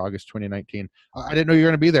this year, August 2019. I didn't know you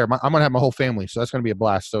were going to be there. I'm going to have my whole family, so that's going to be a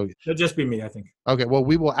blast. So it'll just be me, I think. Okay, well,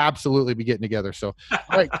 we will absolutely be getting together. So,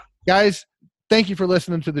 all right, guys, thank you for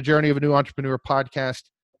listening to the Journey of a New Entrepreneur podcast.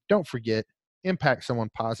 Don't forget, impact someone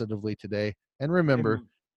positively today. And remember,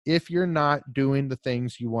 if you're not doing the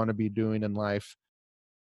things you want to be doing in life,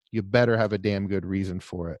 you better have a damn good reason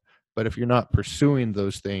for it. But if you're not pursuing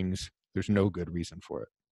those things, there's no good reason for it.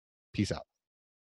 Peace out.